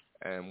break,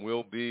 and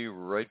we'll be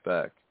right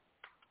back.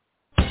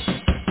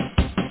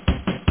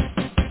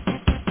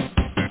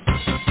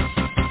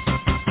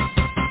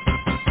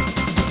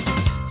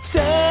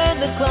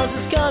 Santa Claus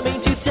is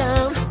coming to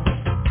town.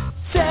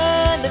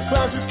 Santa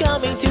Claus is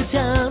coming to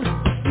town.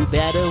 You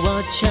better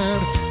watch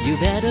out. You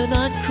better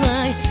not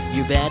cry.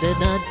 You better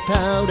not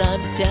pout.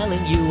 I'm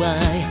telling you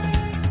why.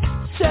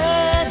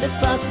 Santa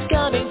Claus is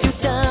coming to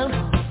town.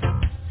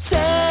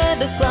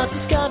 Santa Claus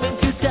is coming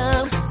to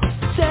town.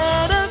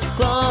 Santa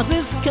Claus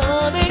is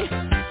coming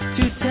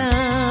to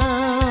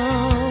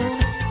town.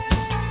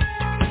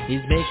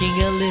 He's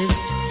making a list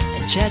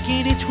and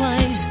checking it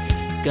twice.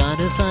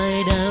 Gonna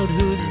find out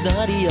who's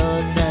naughty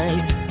or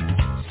nice.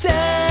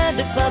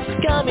 Santa Claus is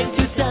coming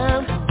to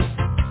town.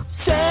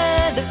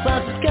 Santa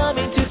Claus is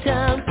coming to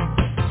town.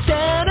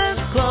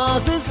 Santa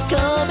Claus is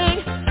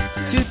coming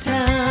to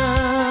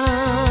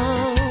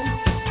town.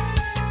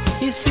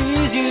 He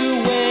sees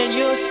you when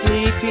you're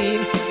sleeping.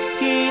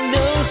 He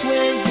knows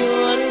when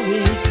you're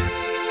awake.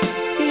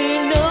 He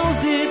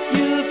knows if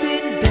you've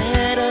been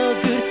bad or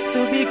good.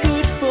 He'll be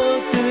good for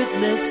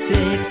goodness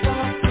sake.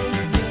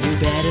 You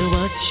better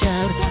watch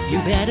out. You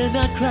better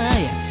not cry.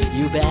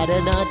 You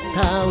better not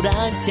pout.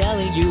 I'm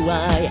telling you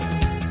why.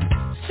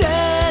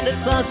 Santa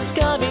Claus is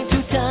coming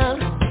to town.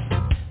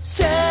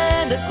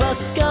 Santa Claus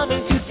is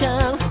coming to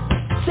town.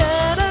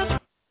 Santa.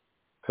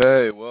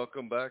 Hey,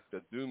 welcome back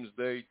to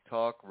Doomsday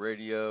Talk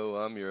Radio.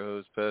 I'm your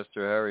host,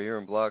 Pastor Harry, here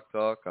in Block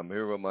Talk. I'm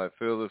here with my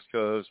fearless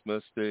co-host,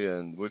 Misty,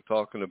 and we're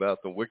talking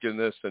about the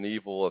wickedness and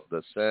evil of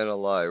the Santa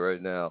lie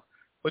right now.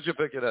 What'd you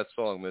think of that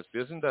song, Misty?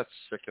 Isn't that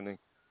sickening?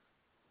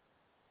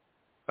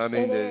 I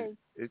mean,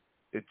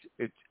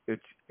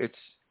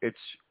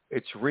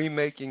 it's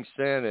remaking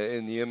Santa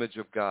in the image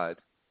of God,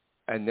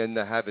 and then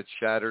to have it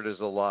shattered as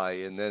a lie,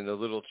 and then the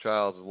little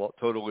child's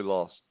totally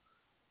lost,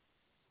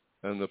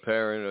 and the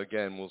parent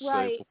again will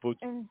say,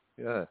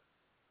 "Yeah,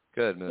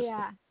 good,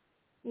 Mister."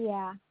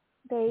 Yeah,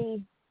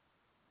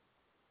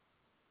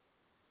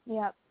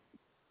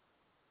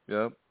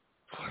 Yep.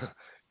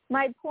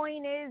 My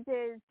point is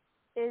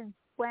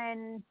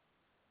when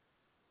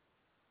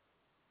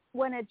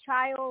a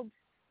child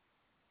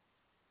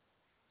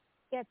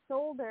gets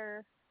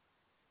older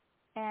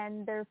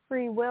and their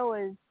free will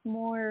is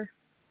more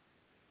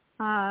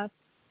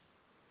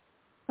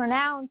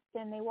pronounced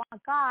and they want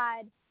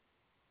God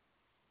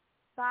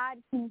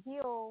can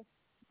heal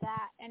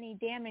that any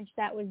damage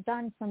that was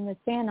done from the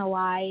Santa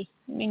lie.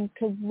 I mean,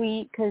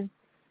 because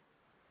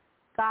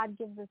God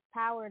gives us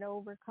power to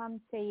overcome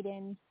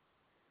Satan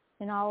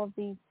and all of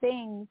these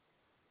things.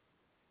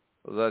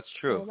 Well, that's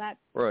true. So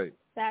right.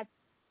 That's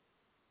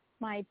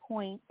my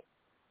point,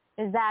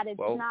 is that it's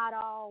not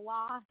all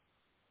lost.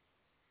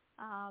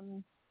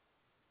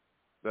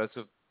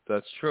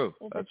 That's true.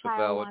 That's a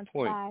valid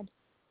point. God.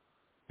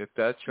 If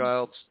that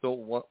child still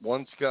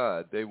wants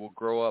God, they will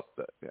grow up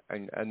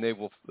and they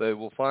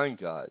will find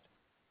God,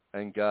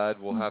 and God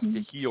will have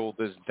to heal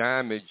this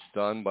damage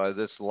done by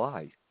this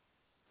lie.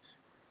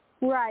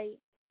 Right.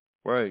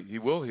 Right. He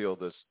will heal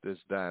this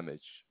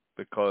damage,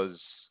 because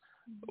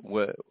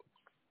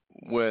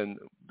when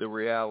the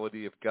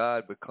reality of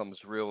God becomes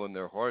real in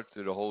their heart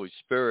through the Holy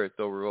Spirit,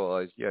 they'll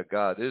realize, yeah,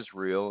 God is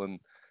real, and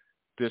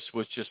this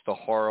was just a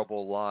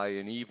horrible lie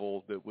and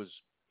evil that was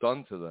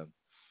done to them.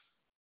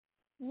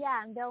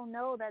 Yeah, and they'll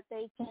know that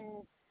they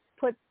can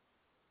put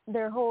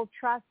their whole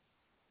trust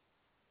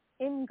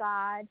in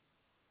God,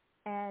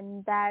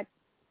 and that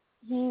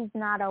he's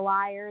not a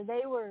liar.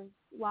 They were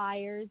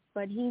liars,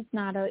 but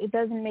it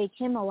doesn't make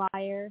him a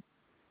liar.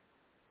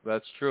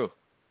 That's true.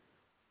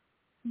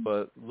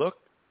 But look,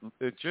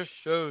 it just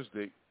shows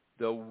the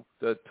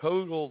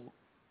total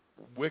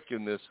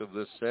wickedness of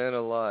the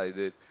Santa lie,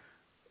 that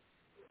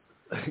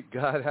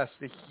God has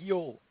to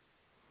heal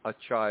a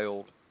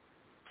child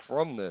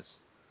from this.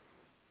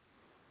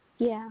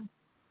 Yeah.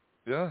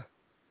 Yeah,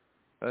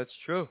 that's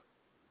true.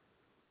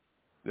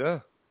 Yeah.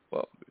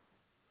 Well,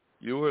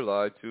 you were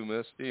lied to,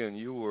 Misty, and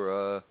you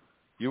were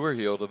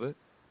healed of it.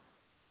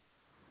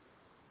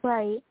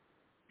 Right.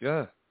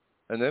 Yeah.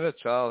 And then a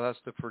child has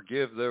to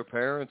forgive their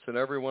parents and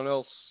everyone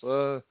else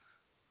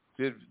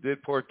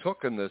did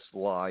partook in this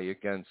lie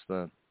against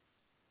them.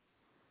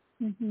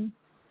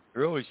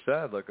 Really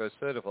sad. Like I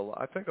said,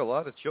 I think a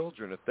lot of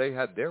children, if they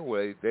had their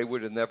way, they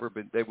would have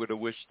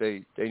wished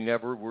they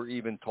never were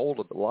even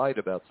lied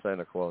about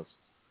Santa Claus.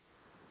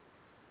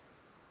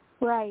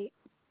 Right.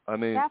 I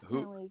mean,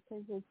 definitely,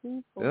 because it's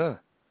evil. Yeah.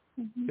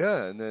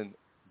 Yeah, and then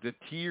the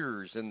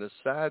tears and the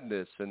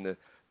sadness and the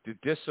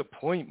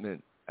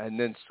disappointment, and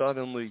then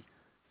suddenly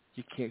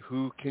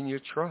who can you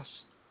trust?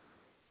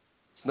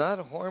 It's not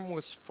a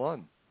harmless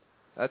fun.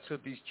 That's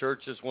what these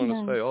churches want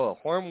to say. Oh,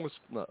 harmless.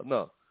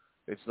 No,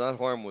 it's not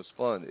harmless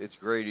fun. It's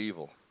great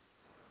evil.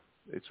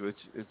 It's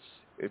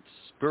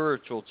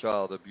spiritual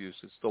child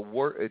abuse. It's the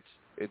worst.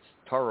 It's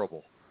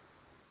terrible.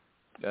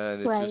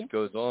 And it just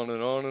goes on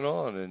and on and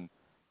on. And,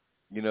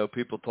 you know,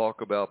 people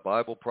talk about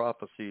Bible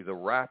prophecy, the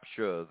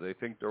rapture. They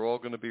think they're all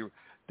going to be.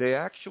 They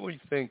actually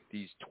think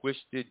these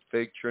twisted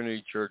fake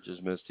Trinity churches,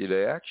 Misty,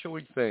 they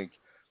actually think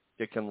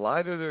they can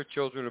lie to their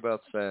children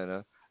about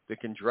Santa. They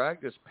can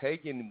drag this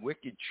pagan,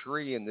 wicked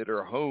tree into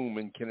their home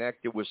and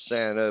connect it with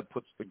Santa,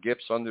 puts the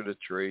gifts under the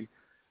tree.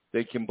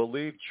 They can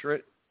believe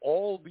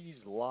all these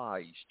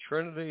lies,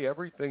 Trinity,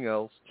 everything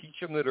else, teach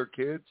them to their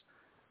kids,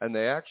 and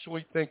they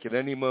actually think at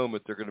any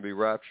moment they're going to be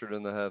raptured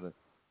into heaven.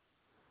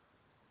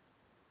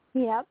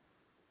 Yep.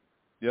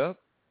 Yep.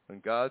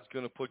 And God's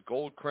going to put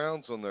gold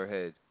crowns on their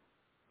head.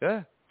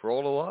 Yeah, for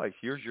all the lies.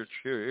 Here's your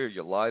here.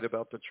 You lied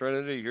about the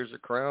Trinity. Here's a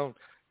crown.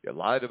 You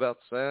lied about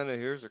Santa.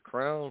 Here's a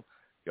crown.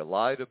 You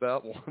lied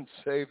about once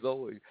saved,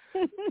 always.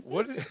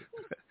 What did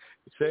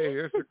say?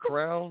 Here's a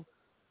crown.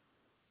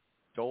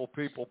 Told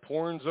people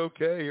porn's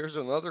okay. Here's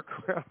another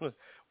crown.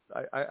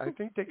 I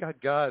think they got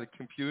God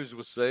confused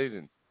with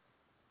Satan.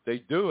 They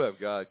do have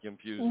God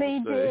confused with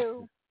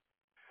Satan.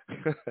 They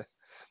do.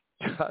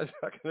 God's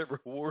not going to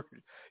reward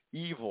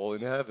evil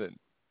in heaven.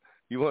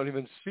 You won't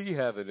even see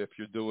heaven if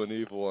you're doing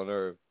evil on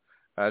earth.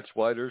 That's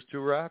why there's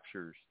two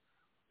raptures.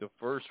 The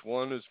first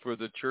one is for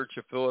the Church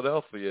of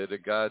Philadelphia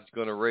that God's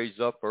going to raise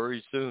up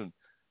very soon,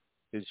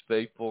 his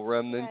faithful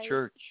remnant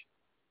church.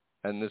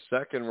 And the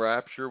second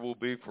rapture will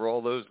be for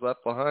all those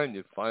left behind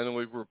that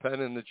finally repent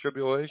in the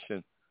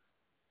tribulation.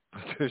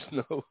 But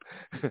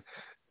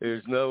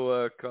there's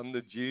no come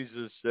to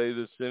Jesus, say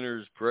the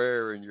sinner's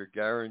prayer, and you're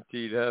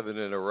guaranteed heaven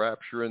and a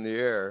rapture in the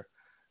air.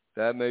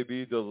 That may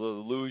be the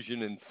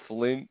illusion in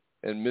Flint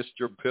and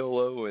Mr.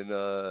 Pillow and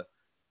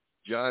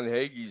John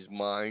Hagee's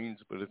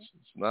minds, but it's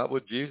not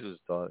what Jesus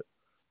taught.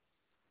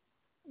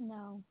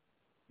 No.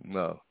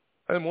 No.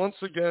 And once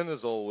again,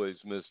 as always,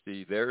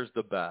 Misty, there's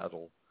the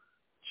battle.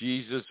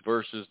 Jesus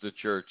versus the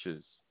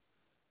churches.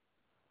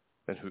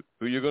 And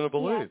who you going to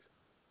believe? Yeah.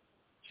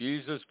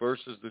 Jesus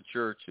versus the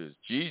churches.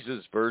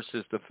 Jesus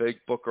versus the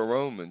fake book of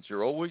Romans.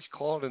 People are always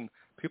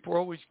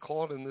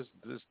caught in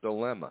this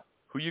dilemma.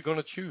 Who are you going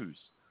to choose?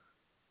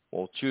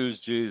 Well, choose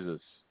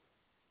Jesus.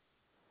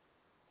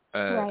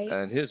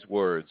 And his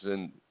words.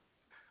 And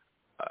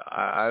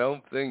I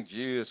don't think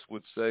Jesus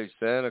would say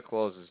Santa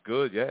Claus is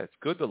good. Yeah, it's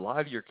good to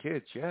lie to your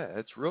kids. Yeah,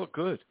 it's real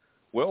good.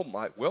 Well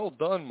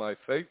done, my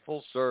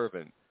faithful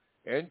servant.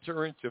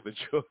 Enter into the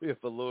joy of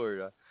the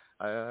Lord.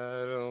 I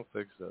don't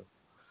think so.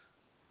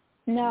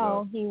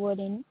 No, he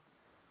wouldn't.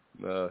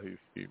 No,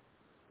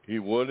 he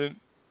wouldn't,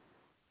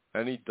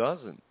 and he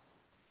doesn't.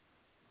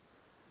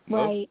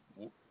 Right.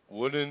 Nope,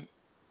 wouldn't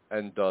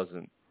and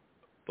doesn't.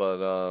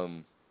 But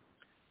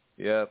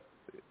yeah,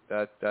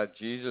 that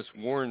Jesus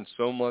warned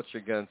so much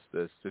against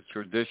this, the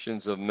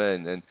traditions of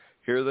men, and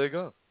here they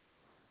go.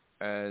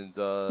 And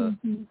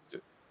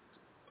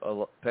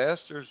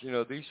pastors, you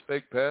know, these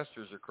fake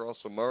pastors across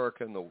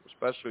America, and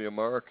especially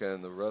America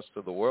and the rest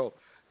of the world,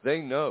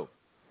 they know.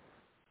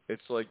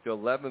 It's like the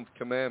 11th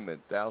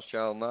commandment, thou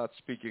shalt not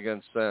speak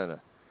against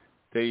Santa.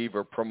 They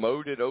either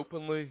promote it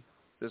openly,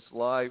 this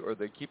lie, or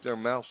they keep their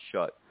mouth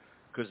shut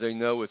because they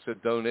know it's a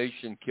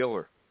donation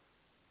killer.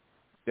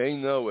 They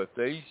know if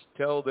they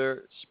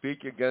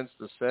speak against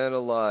the Santa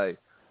lie,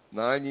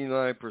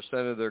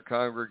 99% of their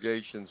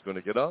congregation is going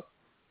to get up,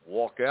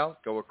 walk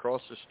out, go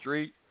across the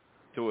street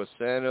to a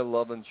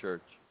Santa-loving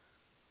church.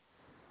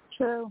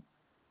 True.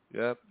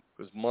 Yep,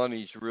 because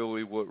money's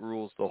really what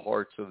rules the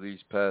hearts of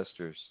these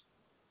pastors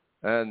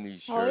and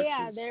these churches. Oh,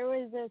 yeah, there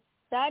was a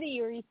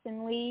study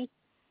recently,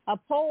 a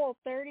poll,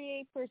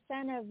 38%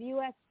 of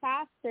U.S.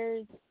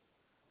 pastors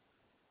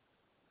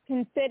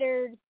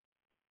considered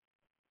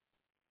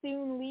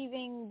soon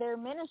leaving their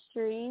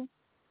ministry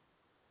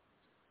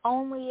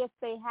only if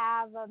they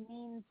have a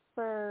means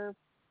for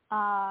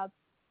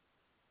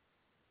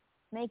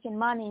making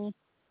money.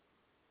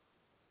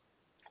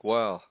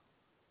 Wow.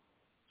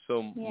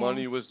 So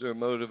money was their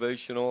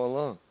motivation all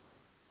along.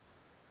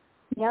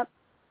 Yep.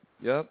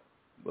 Yep.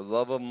 The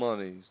love of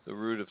money is the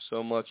root of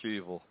so much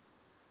evil.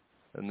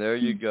 And there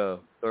you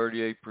go,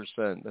 38%.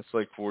 That's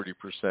like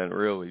 40%,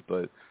 really.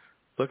 But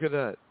look at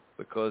that.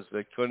 Because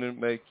they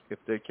couldn't if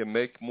they can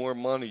make more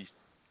money,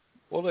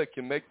 well, they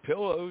can make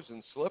pillows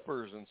and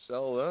slippers and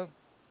sell them,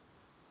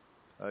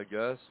 I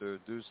guess, or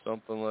do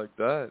something like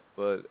that.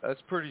 But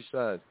that's pretty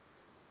sad.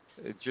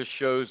 It just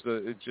shows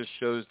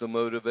the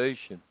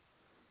motivation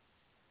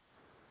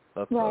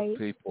of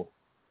people.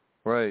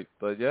 Right,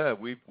 but yeah,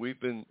 we've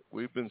been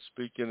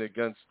speaking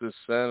against this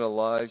Santa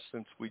lie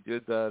since we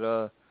did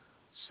that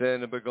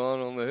Santa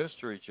Begone on the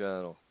History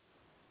Channel.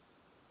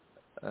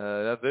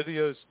 That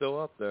video is still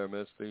up there,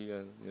 Misty,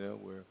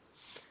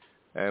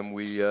 and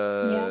we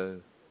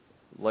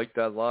light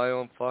that lie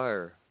on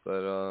fire.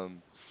 But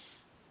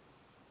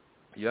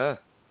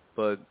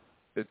but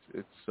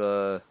it's.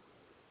 I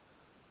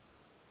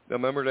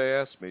remember they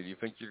asked me, "Do you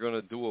think you're going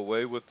to do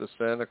away with the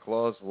Santa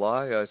Claus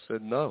lie?" I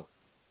said no.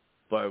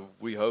 But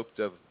we hope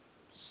to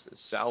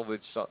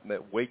salvage something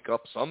that wake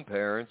up some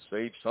parents,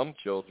 save some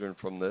children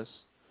from this.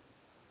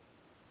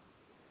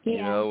 Yeah.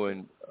 You know,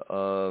 and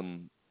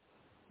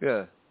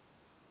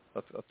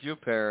a few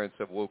parents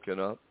have woken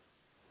up.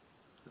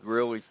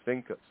 Really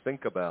think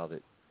about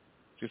it.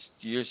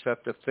 You just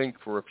have to think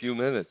for a few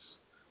minutes,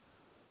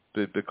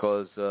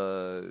 because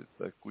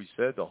like we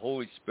said, the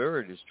Holy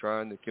Spirit is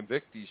trying to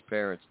convict these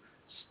parents.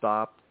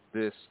 Stop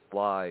this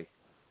lie.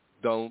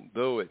 Don't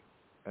do it,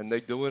 and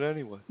they do it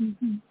anyway.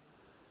 Mm-hmm.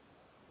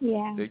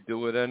 Yeah. They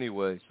do it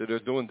anyway, so they're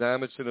doing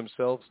damage to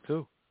themselves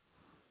too.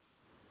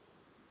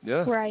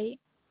 Yeah. Right.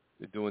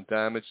 They're doing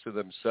damage to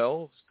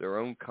themselves, their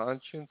own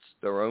conscience,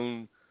 their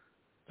own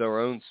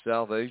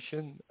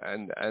salvation,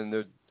 and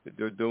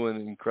they're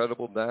doing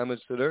incredible damage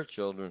to their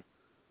children.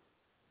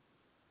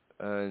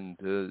 And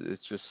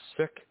it's just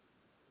sick.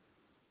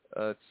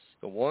 It's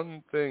the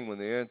one thing when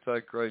the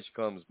Antichrist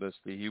comes,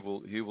 Misty, he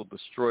will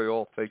destroy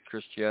all fake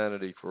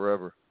Christianity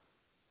forever.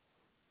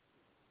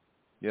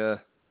 Yeah.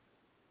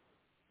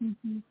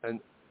 Mm-hmm.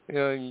 And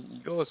you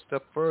go a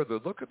step further.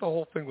 Look at the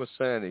whole thing with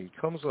Santa. He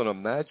comes on a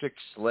magic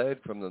sled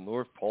from the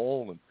North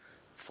Pole and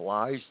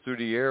flies through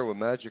the air with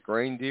magic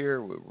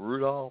reindeer, with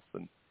Rudolph.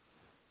 And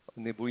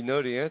we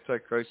know the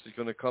Antichrist is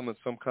going to come in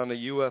some kind of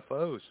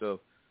UFO. So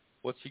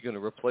what's he going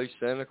to replace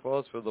Santa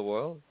Claus for the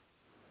world?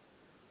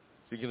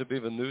 Is he going to be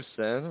the new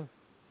Santa?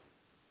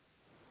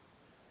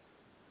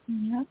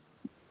 Yep.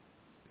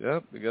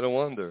 Yep, you got to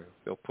wonder.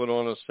 They'll put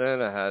on a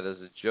Santa hat as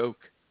a joke.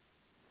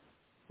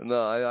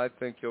 No, I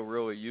think he'll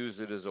really use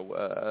it as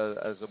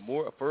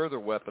a further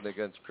weapon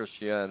against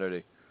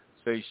Christianity.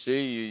 Say,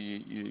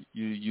 see,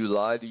 you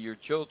lie to your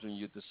children,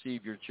 you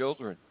deceive your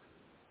children.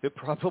 He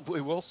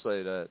probably will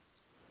say that.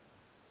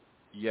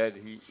 Yet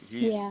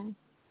he's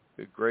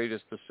the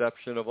greatest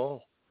deception of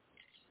all.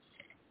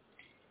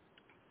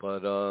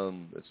 But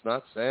it's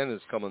not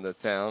Santa's coming to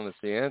town; it's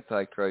the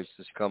Antichrist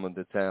is coming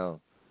to town,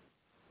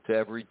 to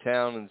every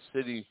town and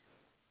city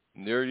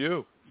near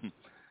you.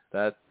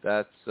 That's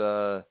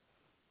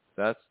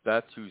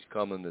who's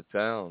coming to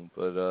town.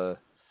 But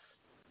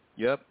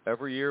yep,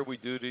 every year we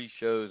do these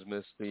shows,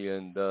 Misty,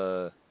 and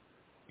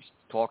we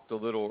talked a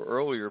little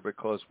earlier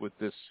because with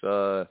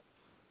the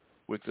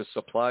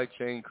supply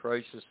chain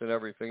crisis and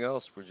everything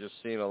else, we're just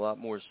seeing a lot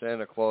more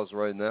Santa Claus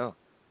right now.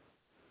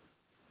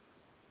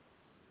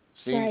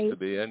 Seems to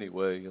be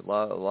anyway, a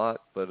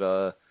lot. But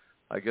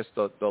I guess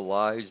the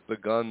lie's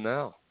begun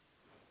now.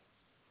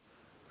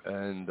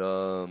 And,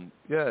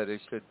 they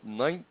said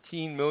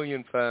 19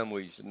 million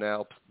families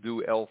now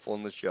do Elf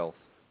on the Shelf,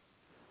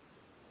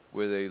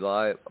 where they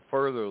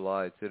further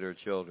lie to their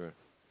children.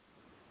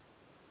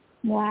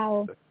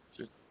 Wow.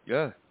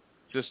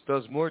 Just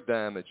does more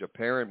damage. A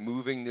parent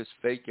moving this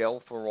fake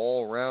elf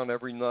all around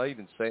every night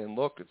and saying,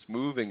 look, it's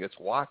moving, it's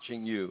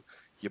watching you.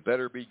 You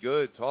better be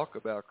good. Talk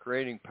about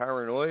creating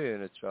paranoia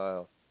in a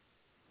child.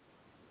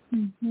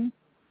 Mm-hmm.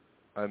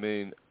 I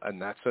mean,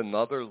 and that's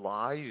another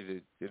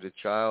lie that a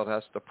child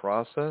has to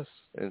process,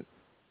 and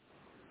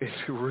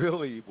it's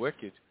really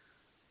wicked.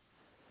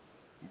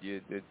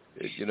 I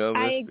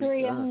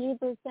agree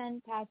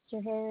 100%,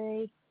 Pastor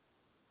Harry.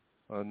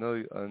 I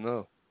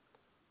know.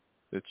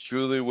 It's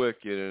truly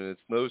wicked, and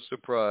it's no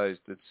surprise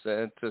that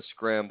Santa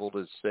scrambled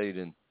as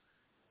Satan.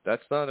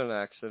 That's not an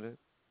accident.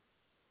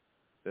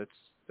 That's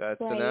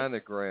an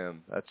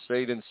anagram. That's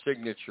Satan's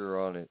signature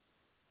on it.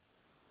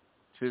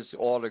 It's his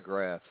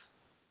autograph.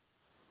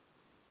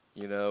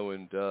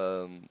 And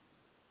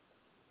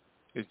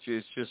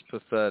it's just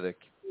pathetic.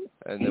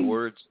 And the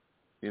words,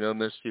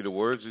 Misty, the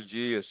words of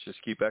Jesus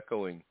just keep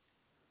echoing.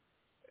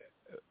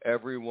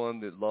 Everyone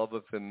that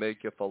loveth and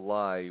maketh a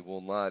lie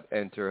will not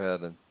enter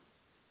heaven.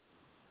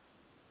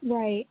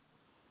 Right.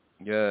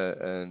 Yeah,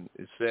 and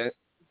it's at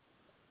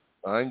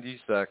 90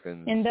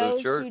 seconds. And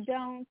those who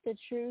don't, the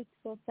truth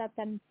will set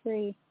them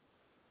free.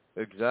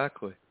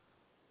 Exactly.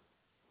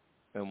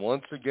 And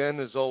once again,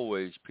 as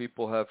always,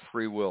 people have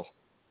free will.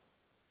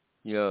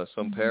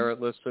 Some parent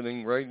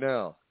listening right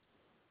now,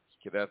 you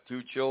could have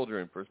 2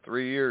 children for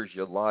 3 years.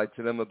 You lied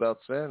to them about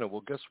Santa.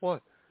 Well, guess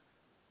what?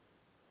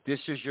 This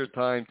is your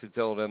time to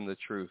tell them the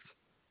truth.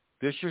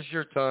 This is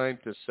your time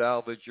to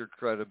salvage your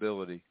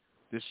credibility.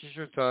 This is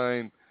your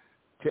time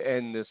to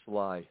end this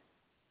lie.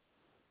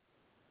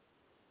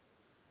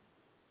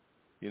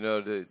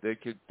 They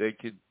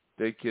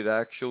could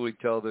actually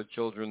tell their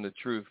children the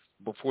truth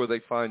before they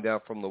find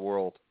out from the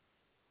world.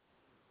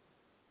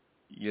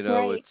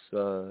 Right.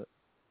 It's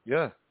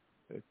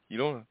you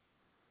don't.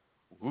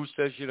 Who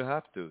says you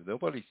have to?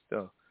 Nobody's.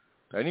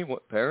 Anyone,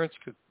 parents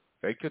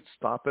could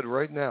stop it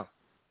right now.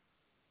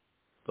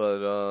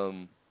 But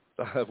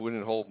I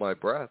wouldn't hold my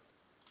breath.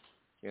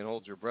 Can't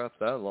hold your breath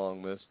that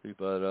long, Misty.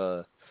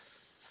 But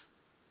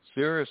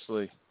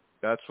seriously,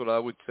 that's what I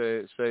would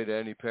say to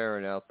any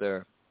parent out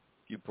there.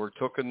 If you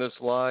partook in this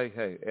lie,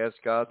 hey, ask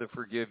God to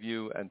forgive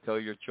you and tell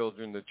your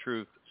children the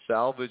truth.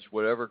 Salvage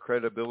whatever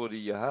credibility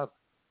you have.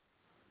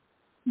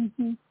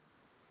 Mm-hmm.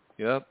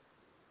 Yep.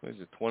 There's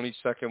a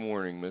 20-second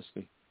warning,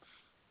 Misty.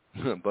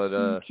 But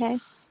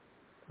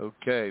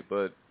okay,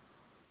 but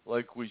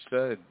like we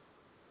said,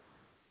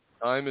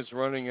 time is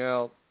running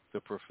out. The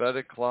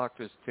prophetic clock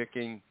is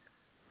ticking,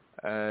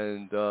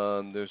 and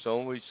there's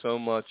only so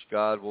much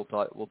God will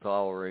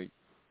tolerate.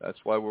 That's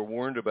why we're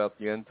warned about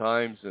the end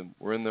times, and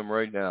we're in them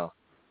right now.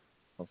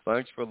 Well,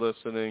 thanks for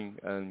listening,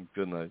 and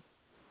good night.